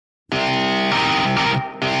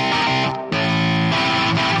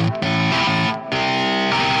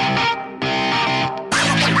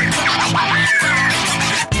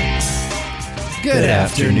Good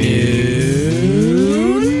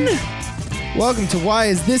afternoon. Welcome to Why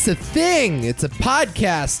Is This a Thing? It's a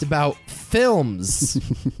podcast about films.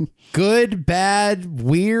 Good, bad,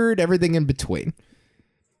 weird, everything in between.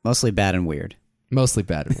 Mostly bad and weird. Mostly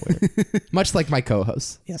bad and weird. Much like my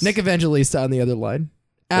co-host. Yes. Nick Evangelista on the other line.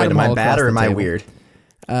 Wait, am I bad or am I weird?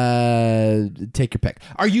 Take your pick.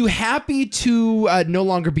 Are you happy to no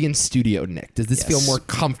longer be in studio, Nick? Does this Yes. feel more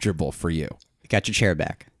comfortable for you? Got your chair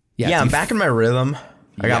back. Yeah, I'm back in my rhythm.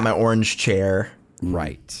 I got my orange chair.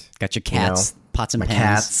 Right. Got your cats, pots and My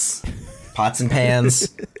pans. cats, pots and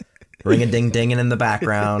pans, ring-a-ding-dinging in the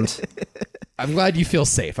background. I'm glad you feel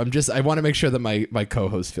safe. I want to make sure that my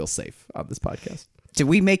co-host feels safe on this podcast. Did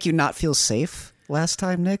we make you not feel safe last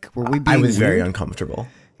time, Nick? Were we being I was very weird? uncomfortable.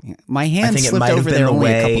 My hand think it slipped might have over been there the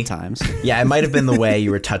only a way- couple times. Yeah, it might have been the way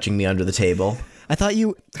you were touching me under the table. I thought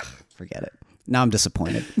you... Forget it. Now I'm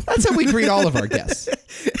disappointed. That's how we greet all of our guests.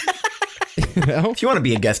 You know? If you want to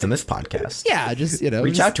be a guest on this podcast, Yeah, just,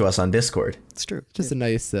 reach out to us on Discord. It's true. Just a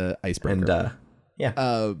nice icebreaker. And,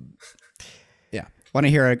 yeah. Yeah. Want to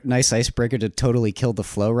hear a nice icebreaker to totally kill the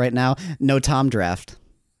flow right now? No Tom draft.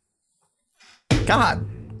 God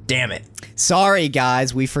damn it. Sorry,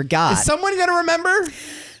 guys. We forgot. Is someone going to remember?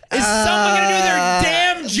 Is someone going to do their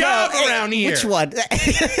damn job around here? Which one?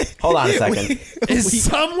 Hold on a second. Is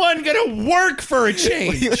someone going to work for a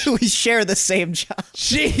change? We share the same job.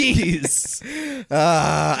 Jeez.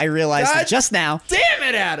 I realized God it just now. Damn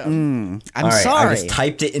it, Adam. I'm All right, sorry. I just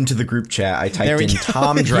typed it into the group chat. I There typed we in go.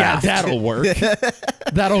 Tom Yeah, Draft. that'll work.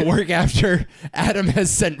 That'll work after Adam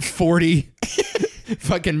has sent 40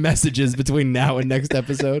 fucking messages between now and next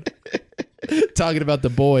episode. Talking about the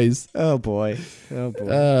boys. Oh boy. Oh boy.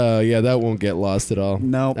 Oh, yeah, that won't get lost at all.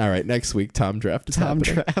 Nope. All right, next week, Tom Draft is Tom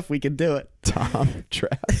happening. draft. We can do it. Tom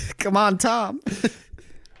Draft. Come on, Tom.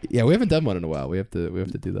 Yeah, we haven't done one in a while. We have to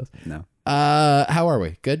do those. No, How are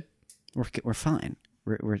we? Good? we're fine.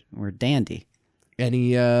 We're dandy.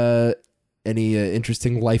 Any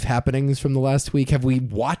interesting life happenings from the last week? Have we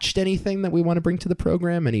watched anything that we want to bring to the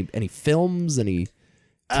program? Any films? Any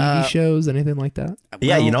TV shows? Anything like that?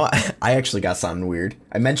 Yeah, you know, I actually got something weird.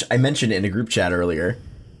 I mentioned it in a group chat earlier.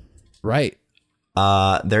 Right.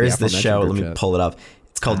 There is Yeah, this show. aforementioned Let me group chat. pull it up.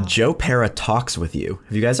 It's called Joe Pera Talks with You.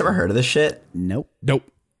 Have you guys ever heard of this shit? Nope. Nope.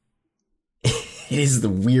 It is the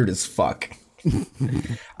weirdest fuck.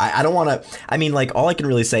 I don't want to. I mean, like, all I can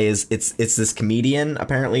really say is it's this comedian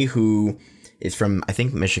apparently who is from, I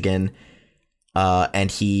think, Michigan, and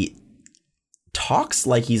he talks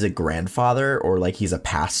like he's a grandfather or like he's a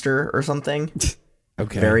pastor or something.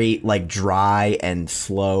 Okay. Very like dry and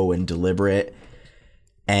slow and deliberate.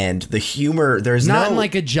 And the humor, there's Not no in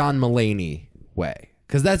like a John Mulaney way,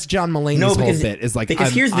 because that's John Mulaney's No, whole because- bit. Is like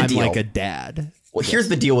because here's the I'm deal. like a dad. Well, here's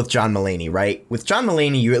the deal with John Mulaney, right? With John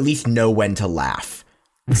Mulaney, you at least know when to laugh.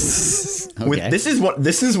 Okay. This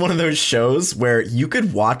is one of those shows where you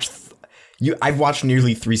could watch. I've watched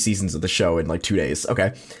nearly 3 seasons of the show in like 2 days.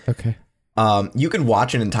 Okay. Okay. You could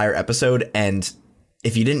watch an entire episode, and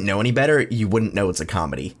if you didn't know any better, you wouldn't know it's a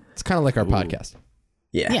comedy. It's kind of like our podcast.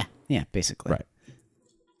 Yeah. Yeah. Basically. Right.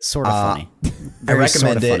 Sort of funny. I Very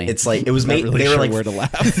recommend sorta it. funny. It's like it was Not made. really They sure were like where to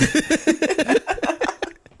laugh.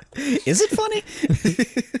 Is it funny?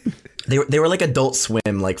 they were like Adult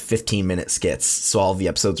Swim, like 15-minute skits. So all the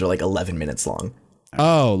episodes are like 11 minutes long.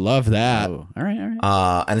 Oh, love that. Oh, all right.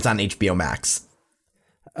 And it's on HBO Max.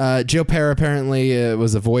 Joe Pera apparently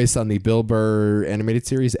was a voice on the Bill Burr animated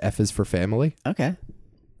series F is for Family. Okay.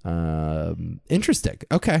 Interesting.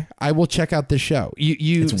 Okay, I will check out this show.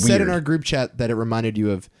 You It's said in weird. our group chat that it reminded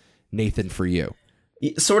you of Nathan For You.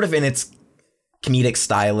 Sort of in its comedic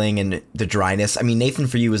styling and the dryness. I mean, Nathan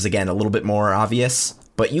For You is again a little bit more obvious,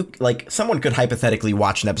 but you like someone could hypothetically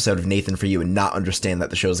watch an episode of Nathan For You and not understand that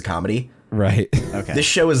the show's a comedy. Right. Okay. This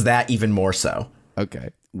show is that even more so. Okay.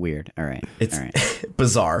 Weird. All right. It's all right.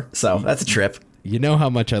 bizarre. So that's a trip. You know how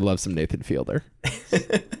much I love some Nathan Fielder.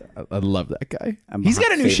 I love that guy. I'm He's a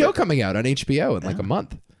got a new favorite. show coming out on HBO in like a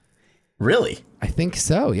month. Really? I think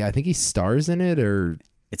so. Yeah, I think he stars in it, or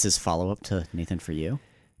It's his follow-up to Nathan For You.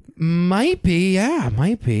 might be. Yeah,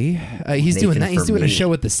 might be. He's doing Nathan that. He's For doing a Me. show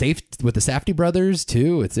with the Safdie brothers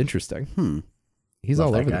too. It's interesting. He's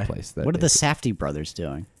all that over guy. the place. That What are the Nathan. Safdie brothers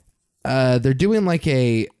doing? They're doing like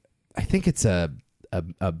I think it's a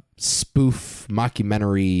spoof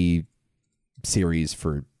mockumentary series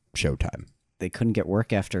for Showtime. They couldn't get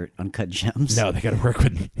work after Uncut Gems. No, they got to work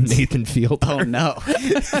with Nathan Fielder. Oh no.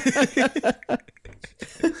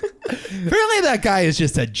 Apparently that guy is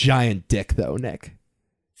just a giant dick though, Nick.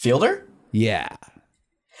 Fielder? Yeah.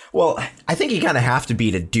 Well, I think you kind of have to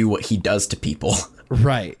be to do what he does to people.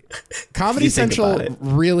 Right. Comedy You think Central about it.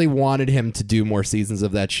 really wanted him to do more seasons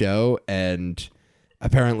of that show, and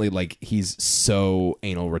apparently, like, he's so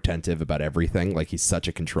anal retentive about everything. Like, he's such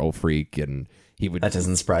a control freak, and he would That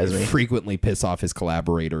doesn't surprise me. frequently piss off his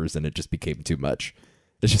collaborators, and it just became too much.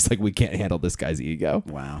 It's just like, we can't handle this guy's ego.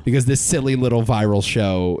 Wow. Because this silly little viral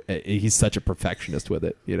show, he's such a perfectionist with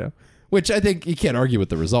it, you know? Which I think you can't argue with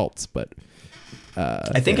the results, but...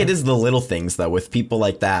 I think it is the little things, though, with people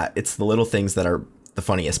like that. It's the little things that are the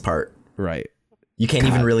funniest part. Right. You can't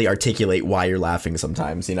even really articulate why you're laughing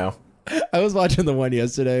sometimes, you know? I was watching the one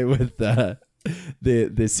yesterday with the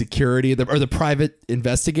security or the private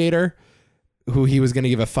investigator who he was going to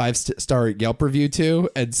give a 5-star Yelp review to,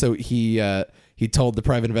 and so he told the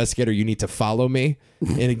private investigator, "You need to follow me,"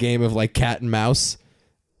 in a game of like cat and mouse.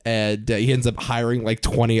 And he ends up hiring like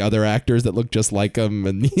 20 other actors that look just like him,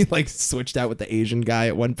 and he like switched out with the Asian guy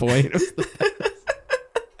at one point.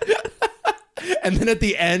 And then at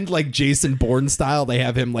the end, like Jason Bourne style, they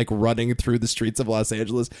have him like running through the streets of Los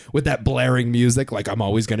Angeles with that blaring music, like I'm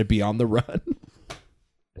always going to be on the run.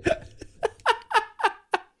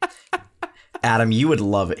 Adam, you would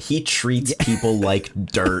love it. He treats people like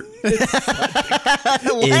dirt.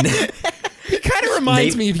 He kind of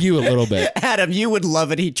reminds me of you a little bit. Adam, you would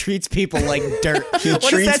love it. He treats people like dirt. He What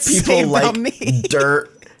does that treats say people about like me? dirt.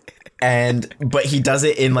 But he does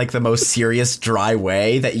it in like the most serious, dry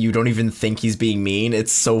way that you don't even think he's being mean.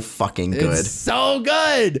 It's so fucking good. It's so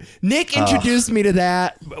good. Nick introduced me to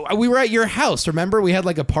that. We were at your house. Remember, we had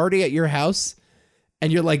like a party at your house,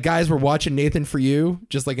 and you're like, guys, we're watching Nathan For You,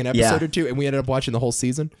 just like an episode Yeah. or two, and we ended up watching the whole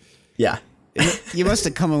season. Yeah. You must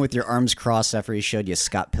have come in with your arms crossed after he showed you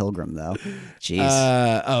Scott Pilgrim, though.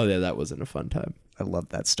 Jeez, Oh yeah, that wasn't a fun time. I love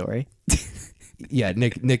that story. Yeah,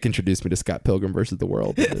 Nick introduced me to Scott Pilgrim versus the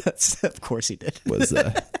World. And it Of course he did. was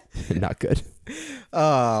not good.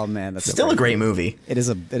 Oh man, that's Still a great movie. It is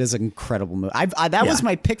an incredible movie. That was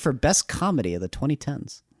my pick for best comedy of the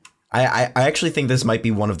 2010s. I actually think this might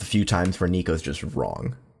be one of the few times where Nico's just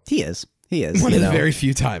wrong. He is. One of the know. very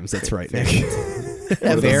few times. That's right, Nick.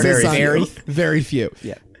 very few.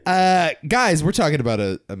 Yeah. Guys, we're talking about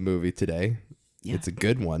a movie today. Yeah. It's a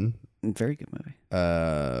good one. Very good movie.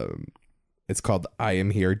 It's called I Am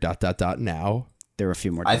Here ... Now. There were a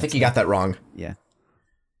few more. I think you got that wrong. Yeah.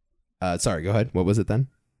 Sorry, go ahead. What was it then?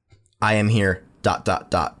 I am here ...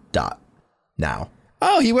 Now.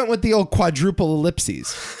 Oh, he went with the old quadruple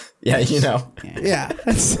ellipses. Yeah, you know. Yeah.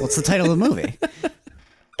 What's the title of the movie?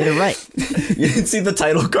 Get it right. You didn't see the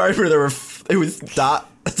title card where it was ... You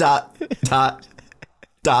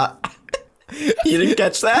didn't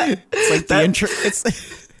catch that? It's like the intro.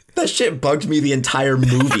 That shit bugged me the entire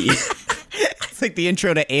movie. It's like the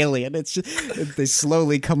intro to Alien. It's just they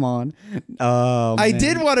slowly come on. I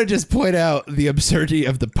did want to just point out the absurdity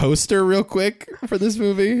of the poster real quick for this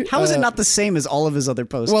movie. How is it not the same as all of his other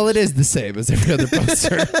posters? Well, it is the same as every other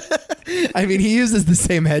poster. I mean, he uses the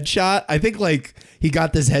same headshot. I think like he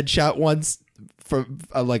got this headshot once from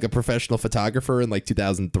like a professional photographer in like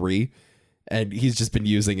 2003. And he's just been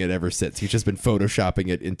using it ever since. He's just been photoshopping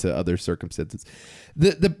it into other circumstances.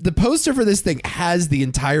 The poster for this thing has the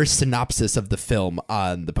entire synopsis of the film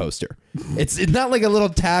on the poster. It's not like a little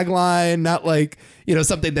tagline, not like, you know,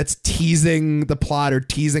 something that's teasing the plot or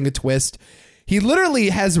teasing a twist. He literally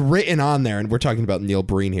has written on there, and we're talking about Neil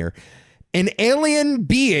Breen here, an alien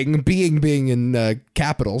being in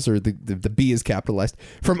capitals, or the B is capitalized,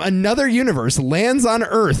 from another universe lands on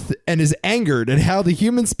Earth and is angered at how the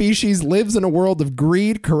human species lives in a world of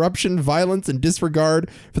greed, corruption, violence, and disregard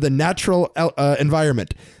for the natural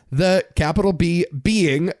environment. The capital B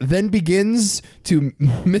being then begins to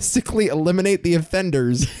mystically eliminate the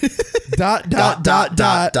offenders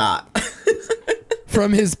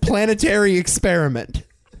from his planetary experiment.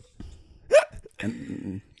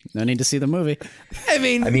 no need to see the movie. I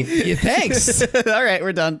mean, yeah, thanks. All right,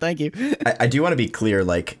 we're done. Thank you. I do want to be clear,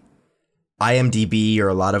 like, IMDb or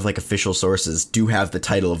a lot of like official sources do have the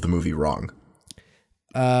title of the movie wrong.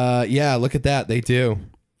 Yeah, look at that. They do.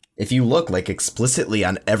 If you look like explicitly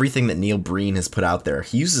on everything that Neil Breen has put out there,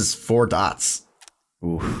 he uses 4 dots.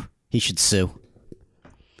 Ooh, he should sue.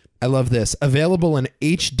 I love this. Available in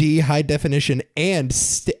HD high definition and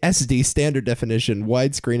SD standard definition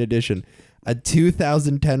widescreen edition. A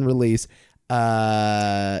 2010 release.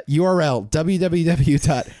 URL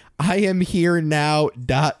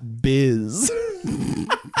www.iamherenow.biz.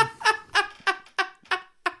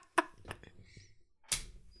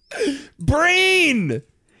 Breen!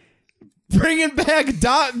 Bringing back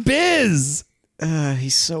 .biz.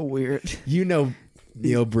 He's so weird. You know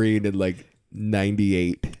Neil Breen in like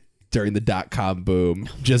 98. during the .com boom,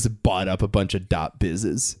 just bought up a bunch of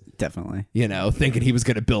 .bizes. Definitely. You know, thinking he was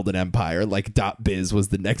going to build an empire, like .biz was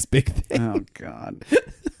the next big thing. Oh God.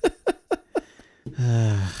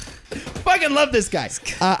 Fucking love this guy.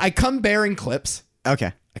 I come bearing clips.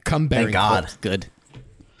 Okay. I come bearing Thank God. clips. Good.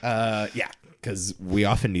 Yeah, because we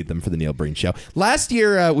often need them for the Neil Breen show. Last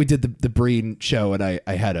year, we did the Breen show, and I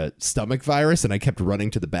had a stomach virus, and I kept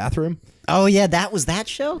running to the bathroom. Oh yeah, that was that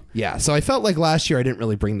show. Yeah, so I felt like last year I didn't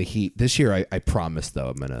really bring the heat. This year, I promise, though,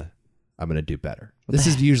 I'm gonna do better. This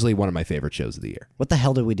is usually one of my favorite shows of the year. What the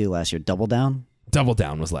hell did we do last year? Double Down. Double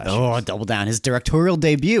Down was last year. Oh, Double Down. His directorial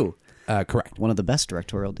debut. Correct. One of the best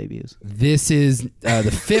directorial debuts. This is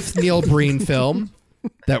the fifth Neil Breen film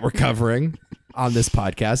that we're covering on this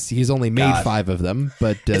podcast. He's only made 5 of them,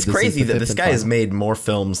 but It's crazy that this guy has made. made more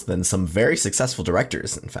films than some very successful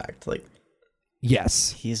directors. In fact, like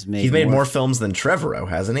Yes, He's made more films than Trevorrow,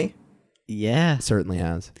 hasn't he? Yeah. certainly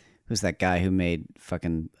has. Who's that guy who made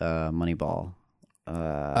fucking Moneyball?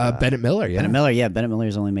 Bennett Miller, yeah. Bennett Miller. Yeah, Bennett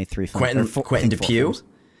Miller's only made 3 films. Quentin Or four- Quentin I think 4 Dupieux. films.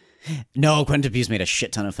 No, Quentin Dupuy's made a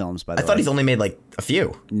shit ton of films. By the I way, thought he's only made like a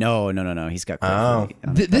few. No. He's got. Quite Oh. a few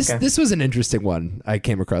on it. This was an interesting one I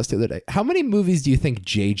came across the other day. How many movies do you think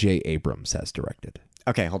J.J. Abrams has directed?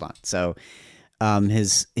 Okay, hold on. So,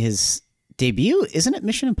 his debut, isn't it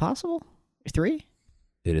Mission Impossible 3?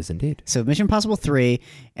 It is indeed. So Mission Impossible 3,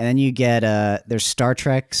 and then you get there's Star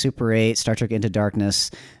Trek Super 8, Star Trek Into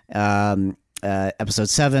Darkness, Episode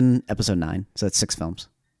 7, Episode 9. So that's 6 films.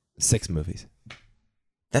 6 movies.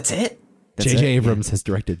 That's it. J.J. Abrams has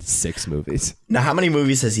directed 6 movies. Now, how many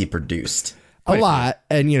movies has he produced? A lot.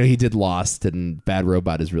 And, you know, he did Lost, and Bad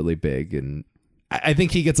Robot is really big. And I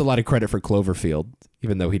think he gets a lot of credit for Cloverfield,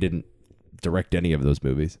 even though he didn't direct any of those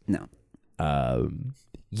movies. No.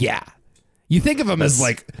 Yeah. You think of him as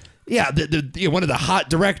like, one of the hot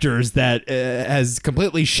directors that has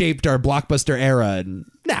completely shaped our blockbuster era. And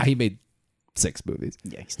he made 6 movies.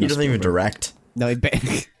 Yeah, he's He no doesn't even Spielberg. direct. No,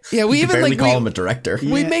 Yeah, we You even barely like call him a director.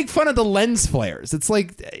 we make fun of the lens flares. It's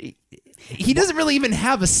like he doesn't really even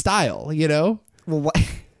have a style, you know? well, what?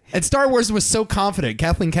 And Star Wars was so confident.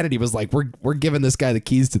 Kathleen Kennedy was like, "We're giving this guy the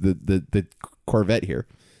keys to the Corvette here."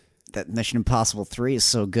 That Mission Impossible 3 is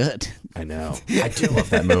so good. I know. I do love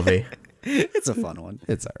that movie. It's a fun one.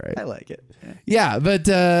 It's all right. I like it. Yeah, but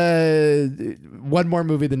one more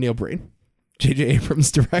movie than Neil Breen. J.J.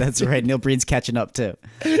 Abrams directed. That's right. Neil Breen's catching up too.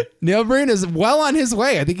 Neil Breen is well on his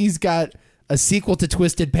way. I think he's got a sequel to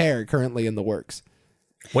Twisted Pair currently in the works.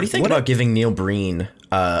 What do you think about giving Neil Breen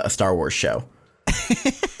a Star Wars show?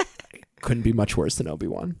 Couldn't be much worse than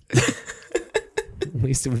Obi-Wan. At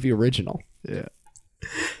least it would be original. Yeah.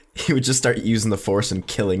 He would just start using the Force and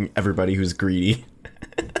killing everybody who's greedy.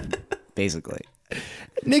 Basically.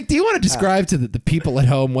 Nick, do you want to describe to the people at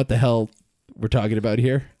home what the hell we're talking about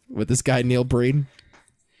here with this guy, Neil Breen?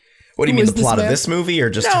 What do you Who mean, is the this plot of man? this movie or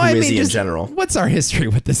just who is he in general? What's our history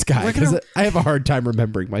with this guy? We're gonna- Because I have a hard time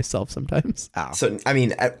remembering myself sometimes. So, I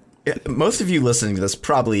mean, most of you listening to this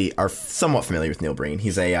probably are somewhat familiar with Neil Breen.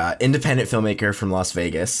 He's a independent filmmaker from Las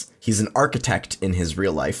Vegas. He's an architect in his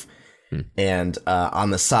real life. And on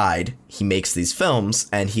the side, he makes these films,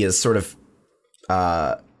 and he has sort of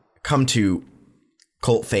come to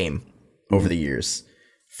cult fame over the years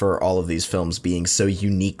for all of these films being so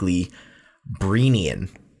uniquely Breenian.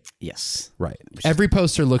 Yes. Right. Every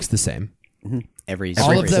poster looks the same. Every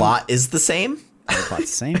All Every of them- plot is the same, plot's the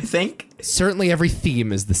same. I think. Certainly every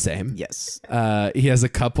theme is the same. Yes. He has a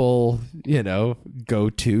couple,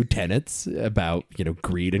 go-to tenets about,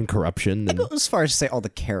 greed and corruption. And Go as far as to say all the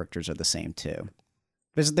characters are the same too.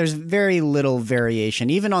 There's very little variation,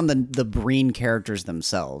 even on the Breen characters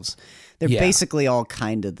themselves. They're Yeah. basically all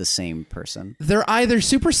kind of the same person. they're either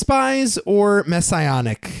super spies or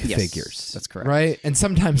messianic Yes, figures. that's correct. Right? And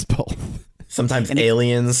sometimes both. Sometimes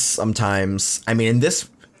aliens, sometimes. I mean, in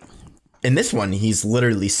this one, he's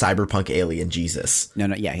literally cyberpunk alien Jesus.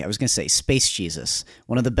 No, yeah, I was going to say Space Jesus.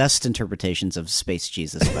 One of the best interpretations of Space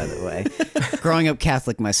Jesus, by the way. Growing up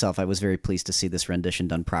Catholic myself, I was very pleased to see this rendition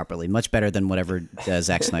done properly. Much better than whatever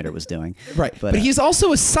Zack Snyder was doing. Right. But, But he's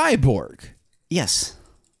also a cyborg. yes.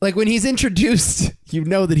 Like when he's introduced, you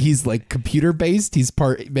know that he's like computer based. He's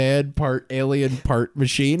part man, part alien, part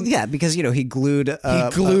machine. Yeah, because, he glued like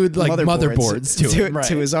motherboards to him, right.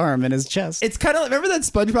 to his arm and his chest. It's kind of remember that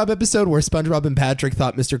SpongeBob episode where SpongeBob and Patrick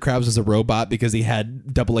thought Mr. Krabs was a robot because he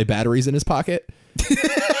had AA batteries in his pocket.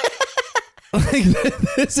 Like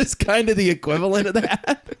this is kind of the equivalent of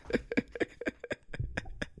that.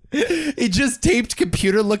 He just taped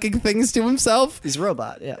computer-looking things to himself. He's a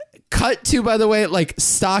robot, yeah. Cut to, by the way, like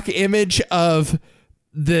stock image of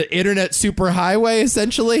the internet superhighway,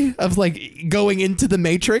 essentially, of like going into the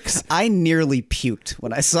Matrix. I nearly puked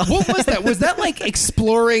when I saw What that. was that? Was that like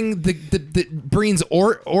exploring the Breen's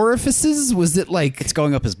orifices? Was it like It's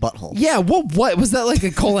going up his butthole. yeah? What was that, like a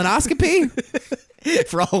colonoscopy?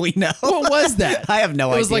 For all we know. What was that? I have no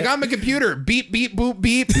idea. It was like, I'm a computer. Beep beep boop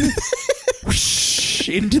beep. Whoosh,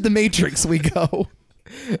 into the Matrix we go.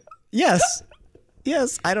 Yes.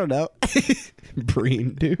 Yes, I don't know.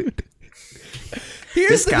 Breen, dude.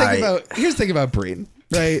 Here's the thing about Breen,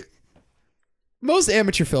 right? Most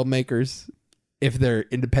amateur filmmakers, if they're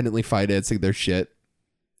independently financing their shit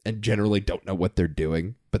and generally don't know what they're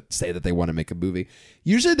doing, but say that they want to make a movie,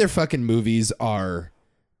 usually their fucking movies are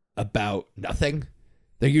about nothing.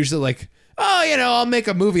 They're usually like, oh, I'll make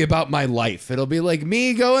a movie about my life. It'll be like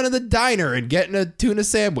me going to the diner and getting a tuna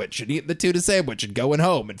sandwich and eating the tuna sandwich and going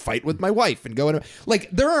home and fight with my wife and going. Like,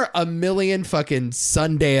 there are a million fucking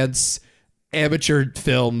Sundance amateur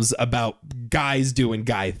films about guys doing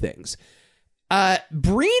guy things.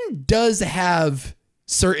 Breen does have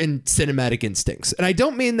certain cinematic instincts, and I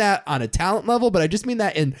don't mean that on a talent level, but I just mean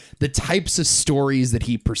that in the types of stories that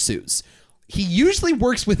he pursues. He usually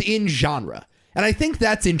works within genre, and I think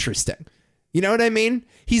that's interesting. You know what I mean?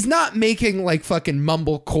 He's not making like fucking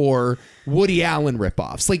mumblecore Woody Allen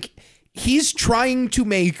ripoffs. Like, he's trying to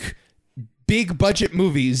make big budget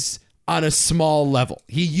movies on a small level.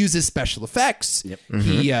 He uses special effects. Yep.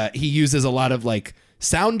 He uses a lot of like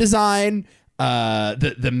sound design.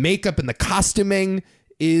 The makeup and the costuming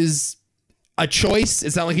is a choice.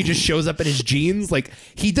 It's not like he just shows up in his jeans. Like,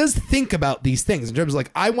 he does think about these things in terms of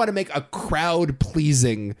like, I want to make a crowd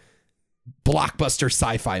pleasing blockbuster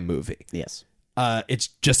sci-fi movie. Yes. It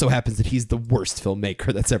just so happens that he's the worst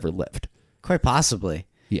filmmaker that's ever lived. Quite possibly.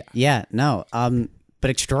 Yeah. Yeah, no. But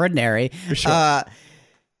extraordinary. For sure.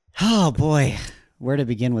 Oh boy. Where to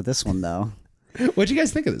begin with this one though? What'd you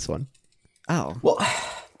guys think of this one? Oh.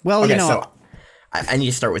 Well, okay, so I need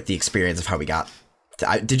to start with the experience of how we got.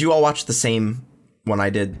 Did you all watch the same one I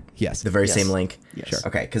did? Yes. The very Yes. same link? Yes. Sure.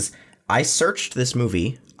 Okay, because I searched this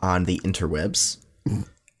movie on the interwebs,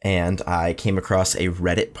 and I came across a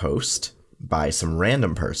Reddit post by some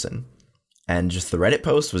random person. And just the Reddit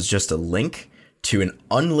post was just a link to an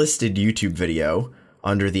unlisted YouTube video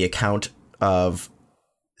under the account of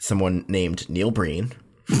someone named Neil Breen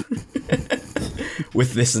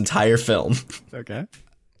with this entire film. Okay.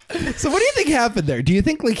 So what do you think happened there? Do you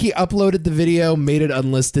think like he uploaded the video, made it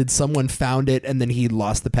unlisted, someone found it, and then he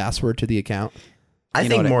lost the password to the account? I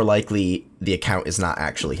think more likely the account is not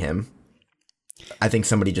actually him. I think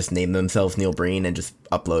somebody just named themselves Neil Breen and just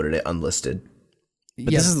uploaded it unlisted.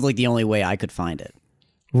 But this is like the only way I could find it.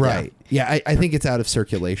 Right. Yeah, I think it's out of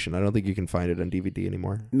circulation. I don't think you can find it on DVD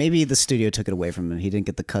anymore. Maybe the studio took it away from him. He didn't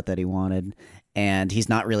get the cut that he wanted, and he's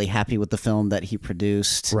not really happy with the film that he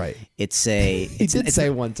produced. Right. It's a. He did say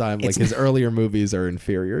one time like his earlier movies are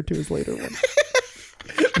inferior to his later ones.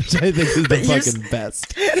 Which I think is the fucking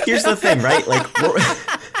best. Here's the thing, right? Like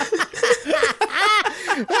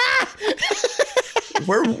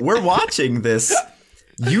we're watching this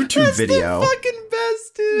YouTube video. The fucking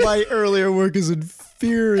best, dude. My earlier work is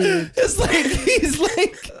inferior. It's like he's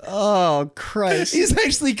like, Oh Christ! he's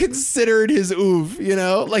actually considered his oof,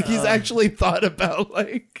 like he's actually thought about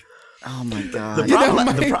like, Oh my God!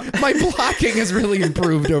 my blocking has really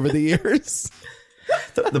improved over the years.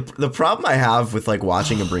 The problem I have with like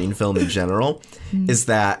watching a Breen film in general is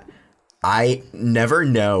that I never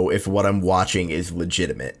know if what I'm watching is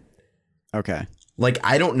legitimate. Okay. Like,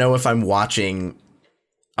 I don't know if I'm watching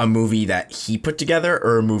a movie that he put together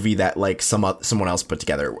or a movie that like someone else put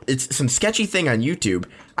together. It's some sketchy thing on YouTube.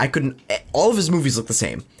 All of his movies look the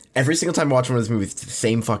same. Every single time I watch one of his movies, it's the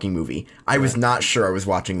same fucking movie. I was not sure I was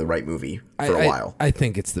watching the right movie for a while. I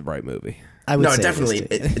think it's the right movie. I would No, say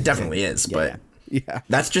it definitely is, but Yeah.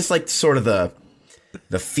 that's just like sort of the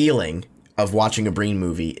feeling of watching a Breen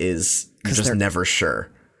movie is you're just never sure.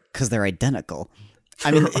 because they're identical.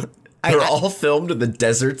 I mean, They're all filmed in the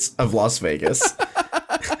deserts of Las Vegas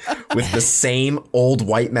with the same old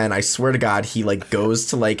white men. I swear to God, he like goes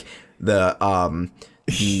to like the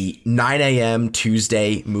 9 a.m.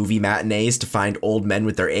 Tuesday movie matinees to find old men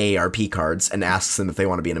with their AARP cards and asks them if they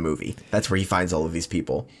want to be in a movie. That's where he finds all of these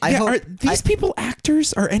people. Are these people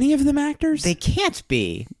actors? Are any of them actors? they can't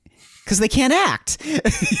be because they can't act.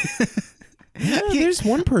 There's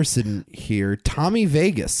one person here, Tommy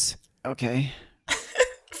Vegas. Okay.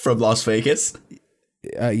 From Las Vegas.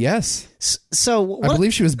 Yes. So I what?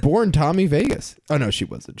 believe she was born Tommy Vegas. Oh, no, she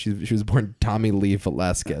wasn't. She was born Tommy Lee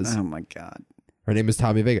Velasquez. Oh my God. Her name is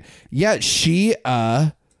Tommy Vega. Yeah, she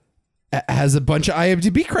has a bunch of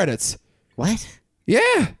IMDb credits. What?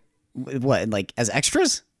 Yeah. What, like as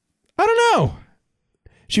extras? I don't know.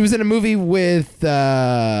 She was in a movie with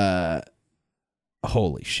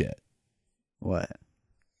holy shit, What?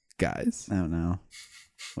 guys. I don't know.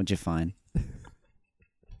 What'd you find?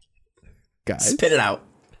 Guys. Spit it out.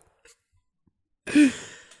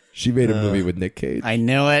 She made a movie with Nick Cage. I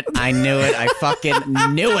knew it. I fucking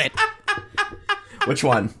knew it. Which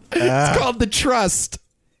one? It's called The Trust.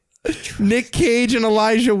 Nick Cage and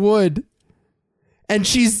Elijah Wood. And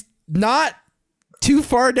she's not too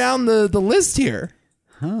far down the list here.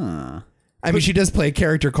 Huh. I mean, she does play a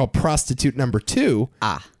character called Prostitute Number 2.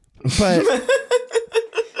 Ah. But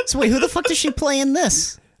So wait, who the fuck does she play in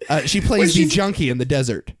this? she plays the junkie in the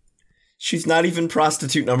desert. She's not even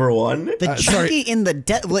prostitute number 1. The sorry. junkie in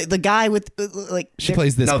the like the guy with like She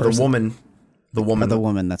plays this No, person. the woman. The woman. the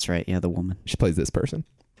woman. That's right. Yeah, the woman. She plays this person.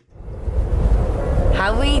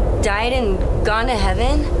 Have we died and gone to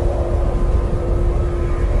heaven?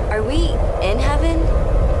 Are we in heaven?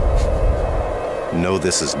 No,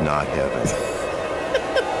 this is not heaven.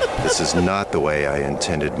 This is not the way I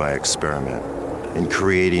intended my experiment in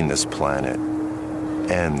creating this planet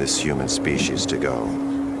and this human species to go.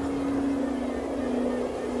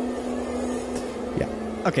 Yeah.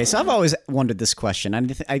 Okay, so I've always wondered this question.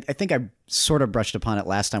 I think I sort of brushed upon it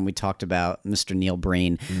last time we talked about Mr. Neil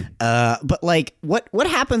Breen. But like, what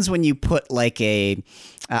happens when you put like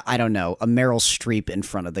I don't know, a Meryl Streep in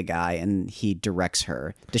front of the guy and he directs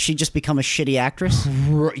her? Does she just become a shitty actress?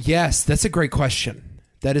 Yes, that's a great question.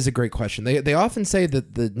 That is a great question. They often say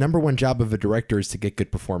that the number one job of a director is to get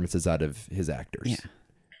good performances out of his actors.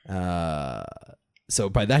 Yeah. So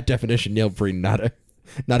by that definition, Neil Breen not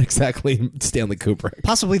exactly Stanley Kubrick.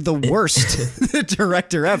 Possibly the worst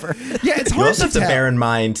director ever. Yeah, it's You hard also to have to tell. bear in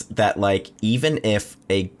mind that, like, even if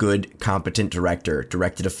a good, competent director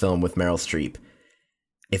directed a film with Meryl Streep,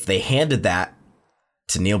 if they handed that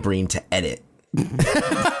to Neil Breen to edit,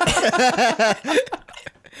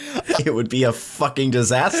 it would be a fucking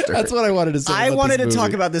disaster. That's what I wanted to say. I about wanted this to talk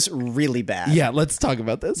movie. about this really bad. Yeah, let's talk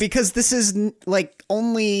about this. Because this is like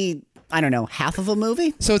only, I don't know, half of a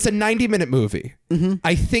movie? So it's a 90-minute movie.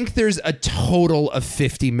 I think there's a total of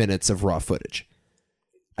 50 minutes of raw footage.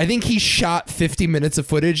 I think he shot 50 minutes of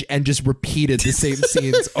footage and just repeated the same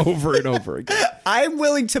scenes over and over again. I'm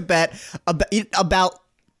willing to bet about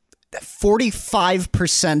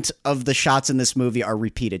 45% of the shots in this movie are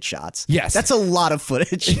repeated shots. Yes. That's a lot of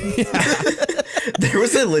footage. There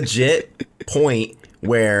was a legit point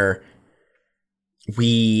where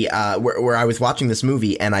where I was watching this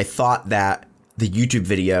movie and I thought that the YouTube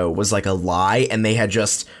video was like a lie and they had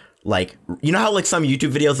just like, you know how like some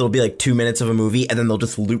YouTube videos it'll be like 2 minutes of a movie and then they'll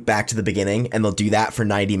just loop back to the beginning and they'll do that for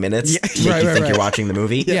 90 minutes to make Right, you right, think right. you're watching the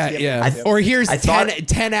movie. Yeah. Or here's I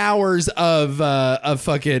 10 hours of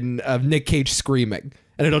Nick Cage screaming.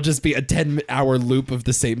 And it'll just be a 10-hour loop of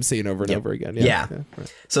the same scene over and over again. Yeah.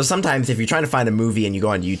 Right. So sometimes if you're trying to find a movie and you go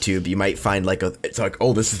on YouTube, you might find like it's like,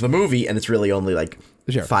 oh, this is the movie, and it's really only like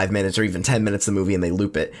Sure. 5 minutes or even 10 minutes of the movie and they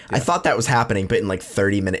loop it. I thought that was happening, but in like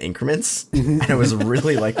 30-minute increments. And I was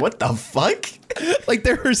really like, what the fuck? Like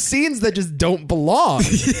there are scenes that just don't belong.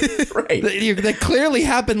 Right. that clearly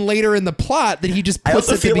happen later in the plot that he just I puts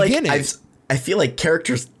also at the feel like beginning. I feel like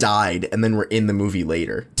characters died and then were in the movie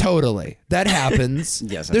later. Totally. That happens.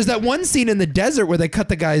 Yes, I There's that one scene in the desert where they cut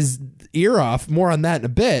the guy's ear off. More on that in a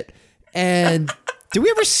bit. And Did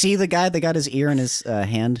we ever see the guy that got his ear and his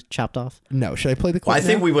hand chopped off? no, should I play the clip Well, I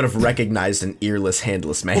think now? we would have recognized an earless,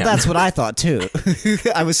 handless man. Well, that's what I thought too.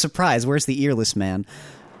 I was surprised. Where's the earless man?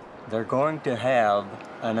 They're going to have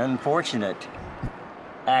an unfortunate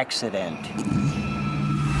accident.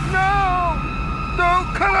 No!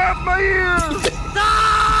 Don't cut off my ears!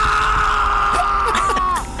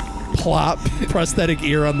 Plop. Prosthetic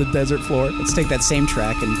ear on the desert floor. Let's take that same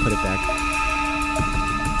track and put it back.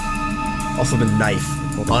 Also, the knife,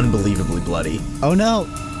 unbelievably bloody. Oh no!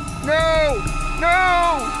 No!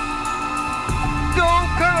 No! Don't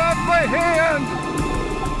cut off my hand!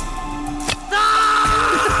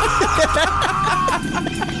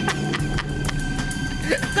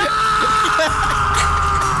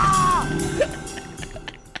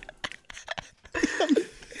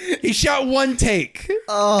 He shot one take. And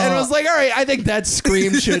I was like, all right, I think that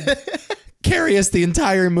scream should carry us the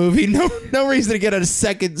entire movie. No reason to get a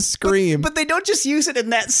second scream. But they don't just use it in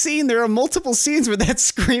that scene. There are multiple scenes where that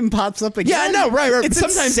scream pops up again. yeah, I know, right. It's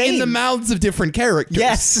Sometimes insane. in the mouths of different characters.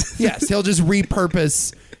 Yes. Yes, he'll just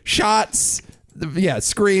repurpose shots,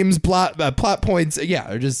 screams, plot points. Yeah,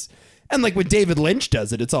 they're just... And like when David Lynch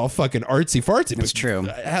does it, it's all fucking artsy fartsy. That's true.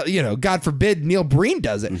 God forbid Neil Breen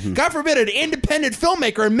does it. God forbid an independent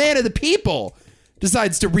filmmaker and man of the people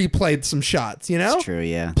decides to replay some shots, you know? It's true,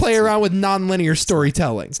 yeah. Play around with non-linear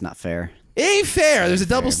storytelling. It's not fair. It ain't fair. There's a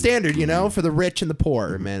double standard, you know, for the rich and the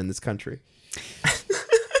poor, man, in this country.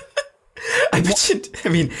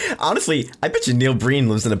 Honestly, I bet you Neil Breen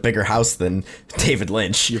lives in a bigger house than David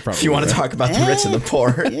Lynch. If you want to talk about the rich and the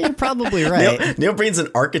poor. Yeah, you're probably right. Neil Breen's an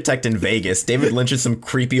architect in Vegas. David Lynch is some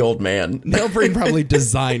creepy old man. Neil Breen probably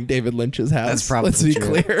designed David Lynch's house. That's probably Let's be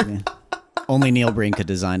true. clear. Yeah. Only Neil Breen could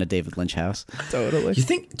design a David Lynch house. Totally. Do you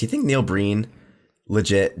think Neil Breen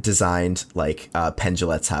legit designed like Penn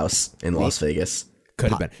Jillette's house in Las Vegas? Could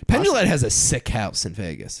have been. Penn Jillette has a sick house in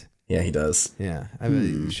Vegas. Yeah, he does. Yeah. I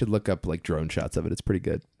mean, you should look up like drone shots of it. It's pretty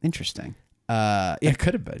good. Interesting. Yeah, it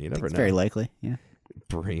could have been. You never know. Very likely, yeah.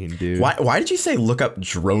 Breen, dude. Why did you say look up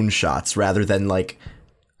drone shots rather than like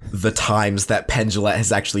the times that Penn Jillette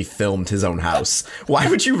has actually filmed his own house? Why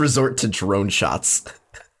would you resort to drone shots?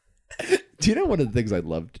 Do you know one of the things I'd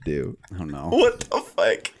love to do? Oh, no. What the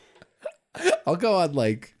fuck? I'll go on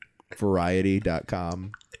like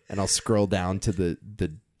variety.com and I'll scroll down to the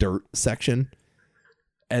dirt section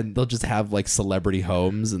and they'll just have like celebrity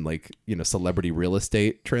homes and like, you know, celebrity real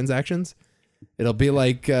estate transactions. It'll be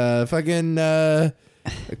like fucking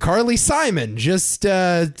Carly Simon just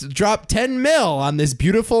dropped 10 mil on this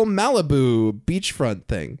beautiful Malibu beachfront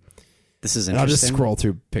thing. This is And I'll interesting. just scroll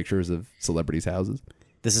through pictures of celebrities' houses.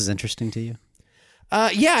 This is interesting to you?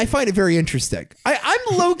 Yeah, I find it very interesting. I'm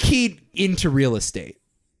low-key into real estate.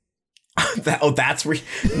 That's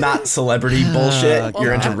not celebrity bullshit.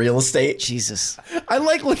 You're into real estate. Jesus. I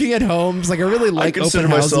like looking at homes. Like I really like I consider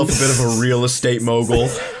open myself houses. a bit of a real estate mogul.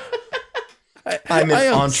 I'm an I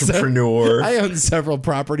own entrepreneur. I own several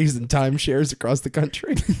properties and timeshares across the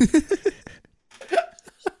country.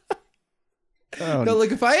 No,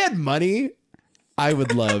 like if I had money, I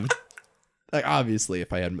would love. Like obviously,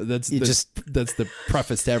 if I had, that's the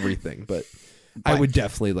preface to everything. But I would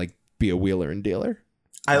definitely like be a wheeler and dealer.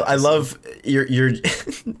 I love you're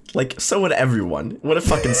like, so would everyone. What a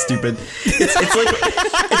fucking stupid.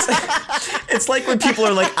 It's like when people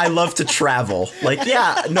are like, I love to travel. Like,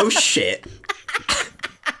 yeah, no shit.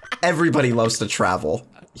 Everybody loves to travel.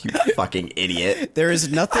 You fucking idiot. There is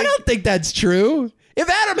nothing. I don't think that's true. If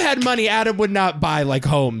Adam had money, Adam would not buy like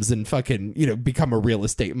homes and fucking, you know, become a real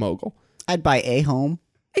estate mogul. I'd buy a home,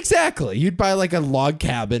 Exactly. You'd buy like a log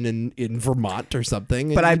cabin in Vermont or something.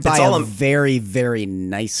 and but I'd you'd- buy all a a- very, very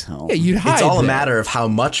nice home. yeah, you'd hide It's all a there. matter of how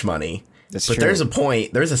much money. That's but true.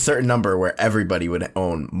 there's a certain number where everybody would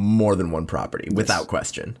own more than one property without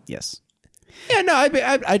question. Yes. Yeah, no,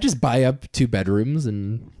 I just buy up 2 bedrooms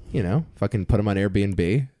and, you know, fucking put them on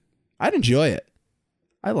Airbnb. I'd enjoy it.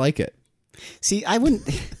 I like it. See, I wouldn't.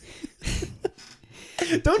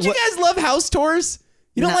 Don't you guys love house tours?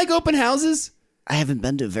 You don't No. like open houses? I haven't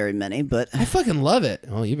been to very many, but I fucking love it.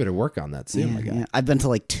 Oh, you better work on that soon, my guy. yeah, I've been to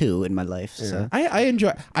like 2 in my life. So I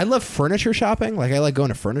enjoy. I love furniture shopping. Like I like going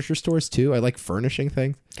to furniture stores too. I like furnishing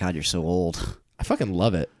things. God, you're so old. I fucking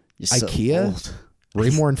love it. You're so IKEA, old.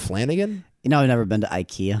 Raymore and Flanagan. You know, I've never been to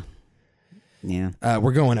IKEA. Yeah.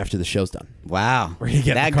 We're going after the show's done. Wow. We're gonna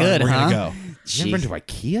get in that the car and good, we're huh? gonna go. You never been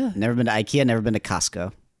to IKEA? Never been to IKEA. Never been to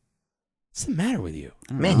Costco. What's the matter with you?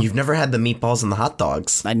 Man, you've never had the meatballs and the hot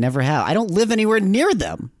dogs. I never have. I don't live anywhere near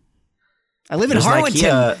them. I live in There's an Harlingen.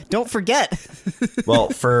 IKEA- Don't forget. Well,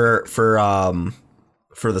 for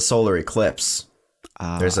the solar eclipse,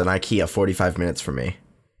 there's an IKEA 45 minutes from me.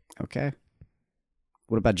 Okay.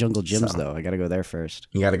 What about Jungle Gyms though? I got to go there first.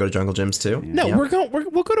 You got to go to Jungle Gyms too? No, Yeah. we'll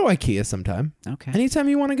go to IKEA sometime. Okay. Anytime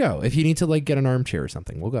you want to go. If you need to like get an armchair or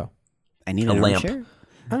something, we'll go. I need A an lamp. armchair.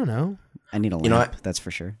 I don't know. I need a lamp. You know what? That's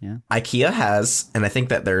for sure. Yeah. IKEA has, and I think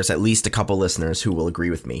that there's at least a couple listeners who will agree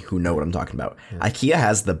with me, who know what I'm talking about. IKEA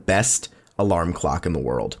has the best alarm clock in the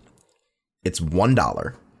world. It's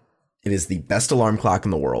 $1. It is the best alarm clock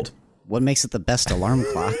in the world. What makes it the best alarm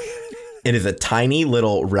clock? It is a tiny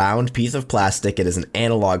little round piece of plastic. It is an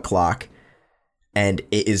analog clock. And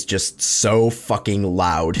it is just so fucking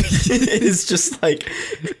loud. It is just like,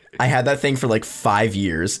 I had that thing for like 5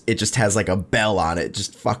 years. It just has like a bell on it,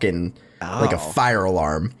 just fucking like a fire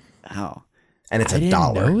alarm. Oh, And it's I didn't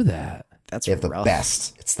 $1. know that. that's They have the rough.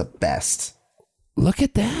 best. It's the best. Look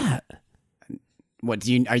at that. What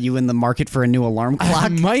do you? Are you in the market for a new alarm I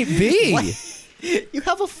clock? might be. You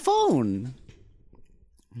have a phone.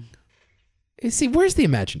 See, where's the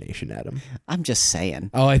imagination, Adam? I'm just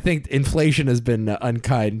saying. Oh, I think inflation has been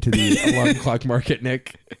unkind to the alarm clock market,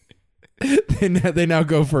 Nick. They now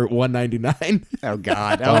go for $199. Oh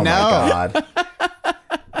God. Oh, Oh, no. my God.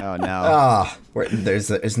 Oh no. Ah,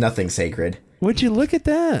 there's nothing sacred. Would you look at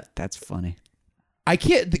that? That's funny. I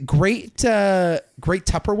can't. Great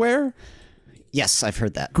Tupperware. Yes, I've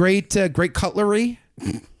heard that. Great cutlery.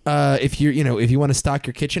 If you want to stock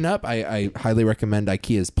your kitchen up, I highly recommend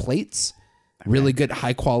IKEA's plates. Really good,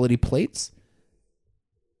 high quality plates.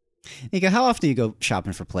 Nico, how often do you go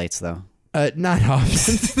shopping for plates, though? Not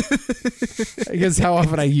often. I guess how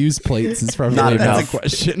often I use plates is probably Not a valid enough.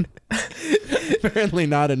 question. Apparently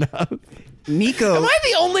not enough. Nico, Am I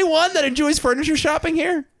the only one that enjoys furniture shopping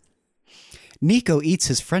here? Nico eats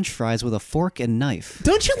his French fries with a fork and knife.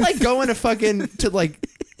 Don't you like going to like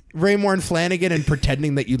Raymore and Flanagan and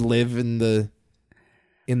pretending that you live in the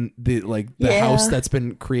house that's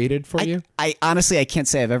been created for you? I honestly, I can't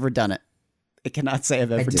say I've ever done it. I cannot say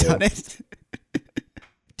I've ever do. done it.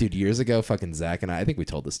 Dude, years ago, fucking Zach and I think we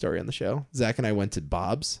told this story on the show. Zach and I went to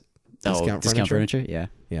Bob's Discount furniture? Yeah.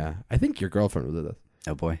 Yeah, I think your girlfriend was with us.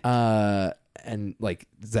 Oh boy. And like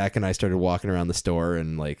Zach and I started walking around the store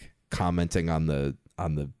and like commenting on the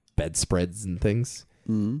bedspreads and things.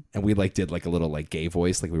 Mm-hmm. And we like did like a little like gay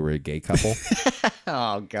voice, like we were a gay couple.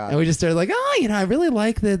 Oh god. And we just started like, I really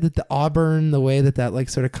like the auburn, the way that like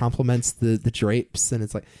sort of complements the drapes, and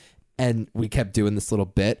it's like, and we kept doing this little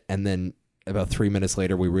bit, and then about 3 minutes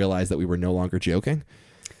later, we realized that we were no longer joking.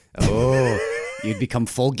 Oh, you'd become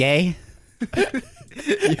full gay?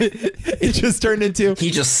 It just turned into He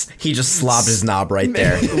just slobbed his knob right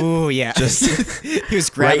there. Ooh, yeah. Just he was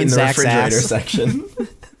right grabbing in the Zach's refrigerator ass. section.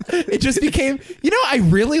 it just became, I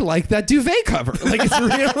really like that duvet cover. Like it's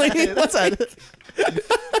really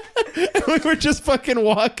we were just fucking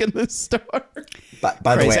walking the store. By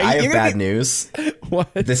the way, Crazy. I You're have gonna bad news.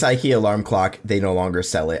 What? This IKEA alarm clock, they no longer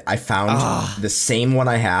sell it. I found the same one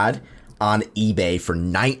I had on eBay for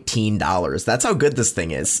 $19. That's how good this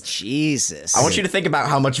thing is. Jesus. I want you to think about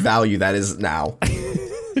how much value that is now.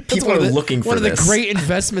 People are looking for one of this. the great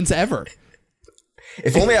investments ever.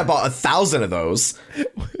 If only I bought 1,000 of those.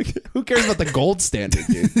 Who cares about the gold standard,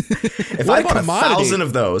 dude? If What I a bought commodity. 1,000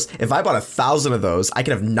 of those, I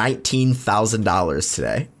could have $19,000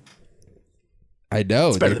 today. I know.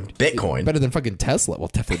 It's better dude. than Bitcoin. Better than fucking Tesla. Well,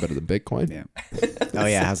 definitely better than Bitcoin. Yeah. Oh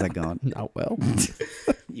yeah, how's that going? Not well.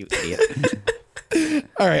 You idiot.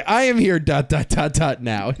 All right, I am here. ...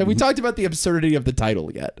 Now, have we talked about the absurdity of the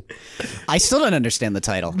title yet? I still don't understand the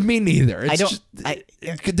title. Me neither. It's I don't.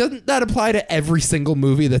 just- doesn't that apply to every single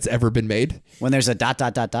movie that's ever been made? When there's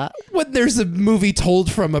a ... When there's a movie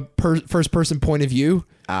told from a first-person point of view,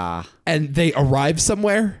 Ah. and they arrive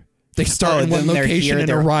somewhere, they start in one then they're location here, and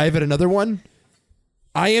they're- arrive at another one.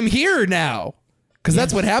 I am here now. Because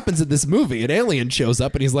that's what happens in this movie. An alien shows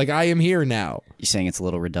up and he's like, I am here now. You're saying it's a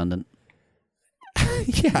little redundant?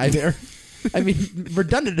 Yeah, I mean,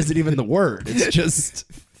 redundant isn't even the word. It's just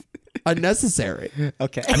unnecessary.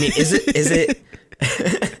 Okay. I mean, is it?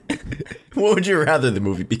 What would you rather the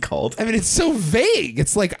movie be called? I mean, it's so vague.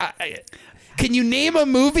 It's like, can you name a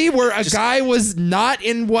movie where a guy was not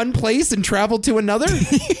in one place and traveled to another?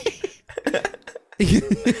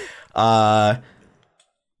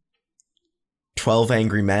 12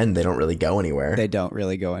 Angry Men. They don't really go anywhere. They don't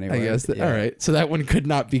really go anywhere. I guess. Yeah. All right. So that one could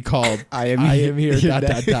not be called I am here. ...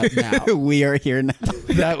 Now. We are here now.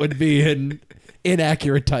 That would be an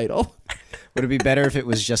inaccurate title. Would it be better if it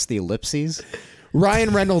was just the ellipses? Ryan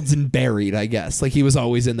Reynolds in Buried, I guess. Like he was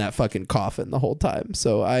always in that fucking coffin the whole time.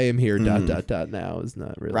 So I am here ... Now is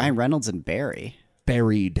not really Ryan Reynolds and Barry.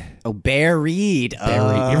 Buried. Oh, Buried.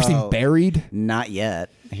 Buried. You ever seen Buried? Not yet.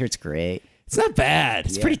 I hear it's great. It's not bad.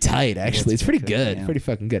 It's pretty tight, actually. It's pretty good. yeah. Pretty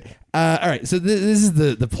fucking good. All right. So this is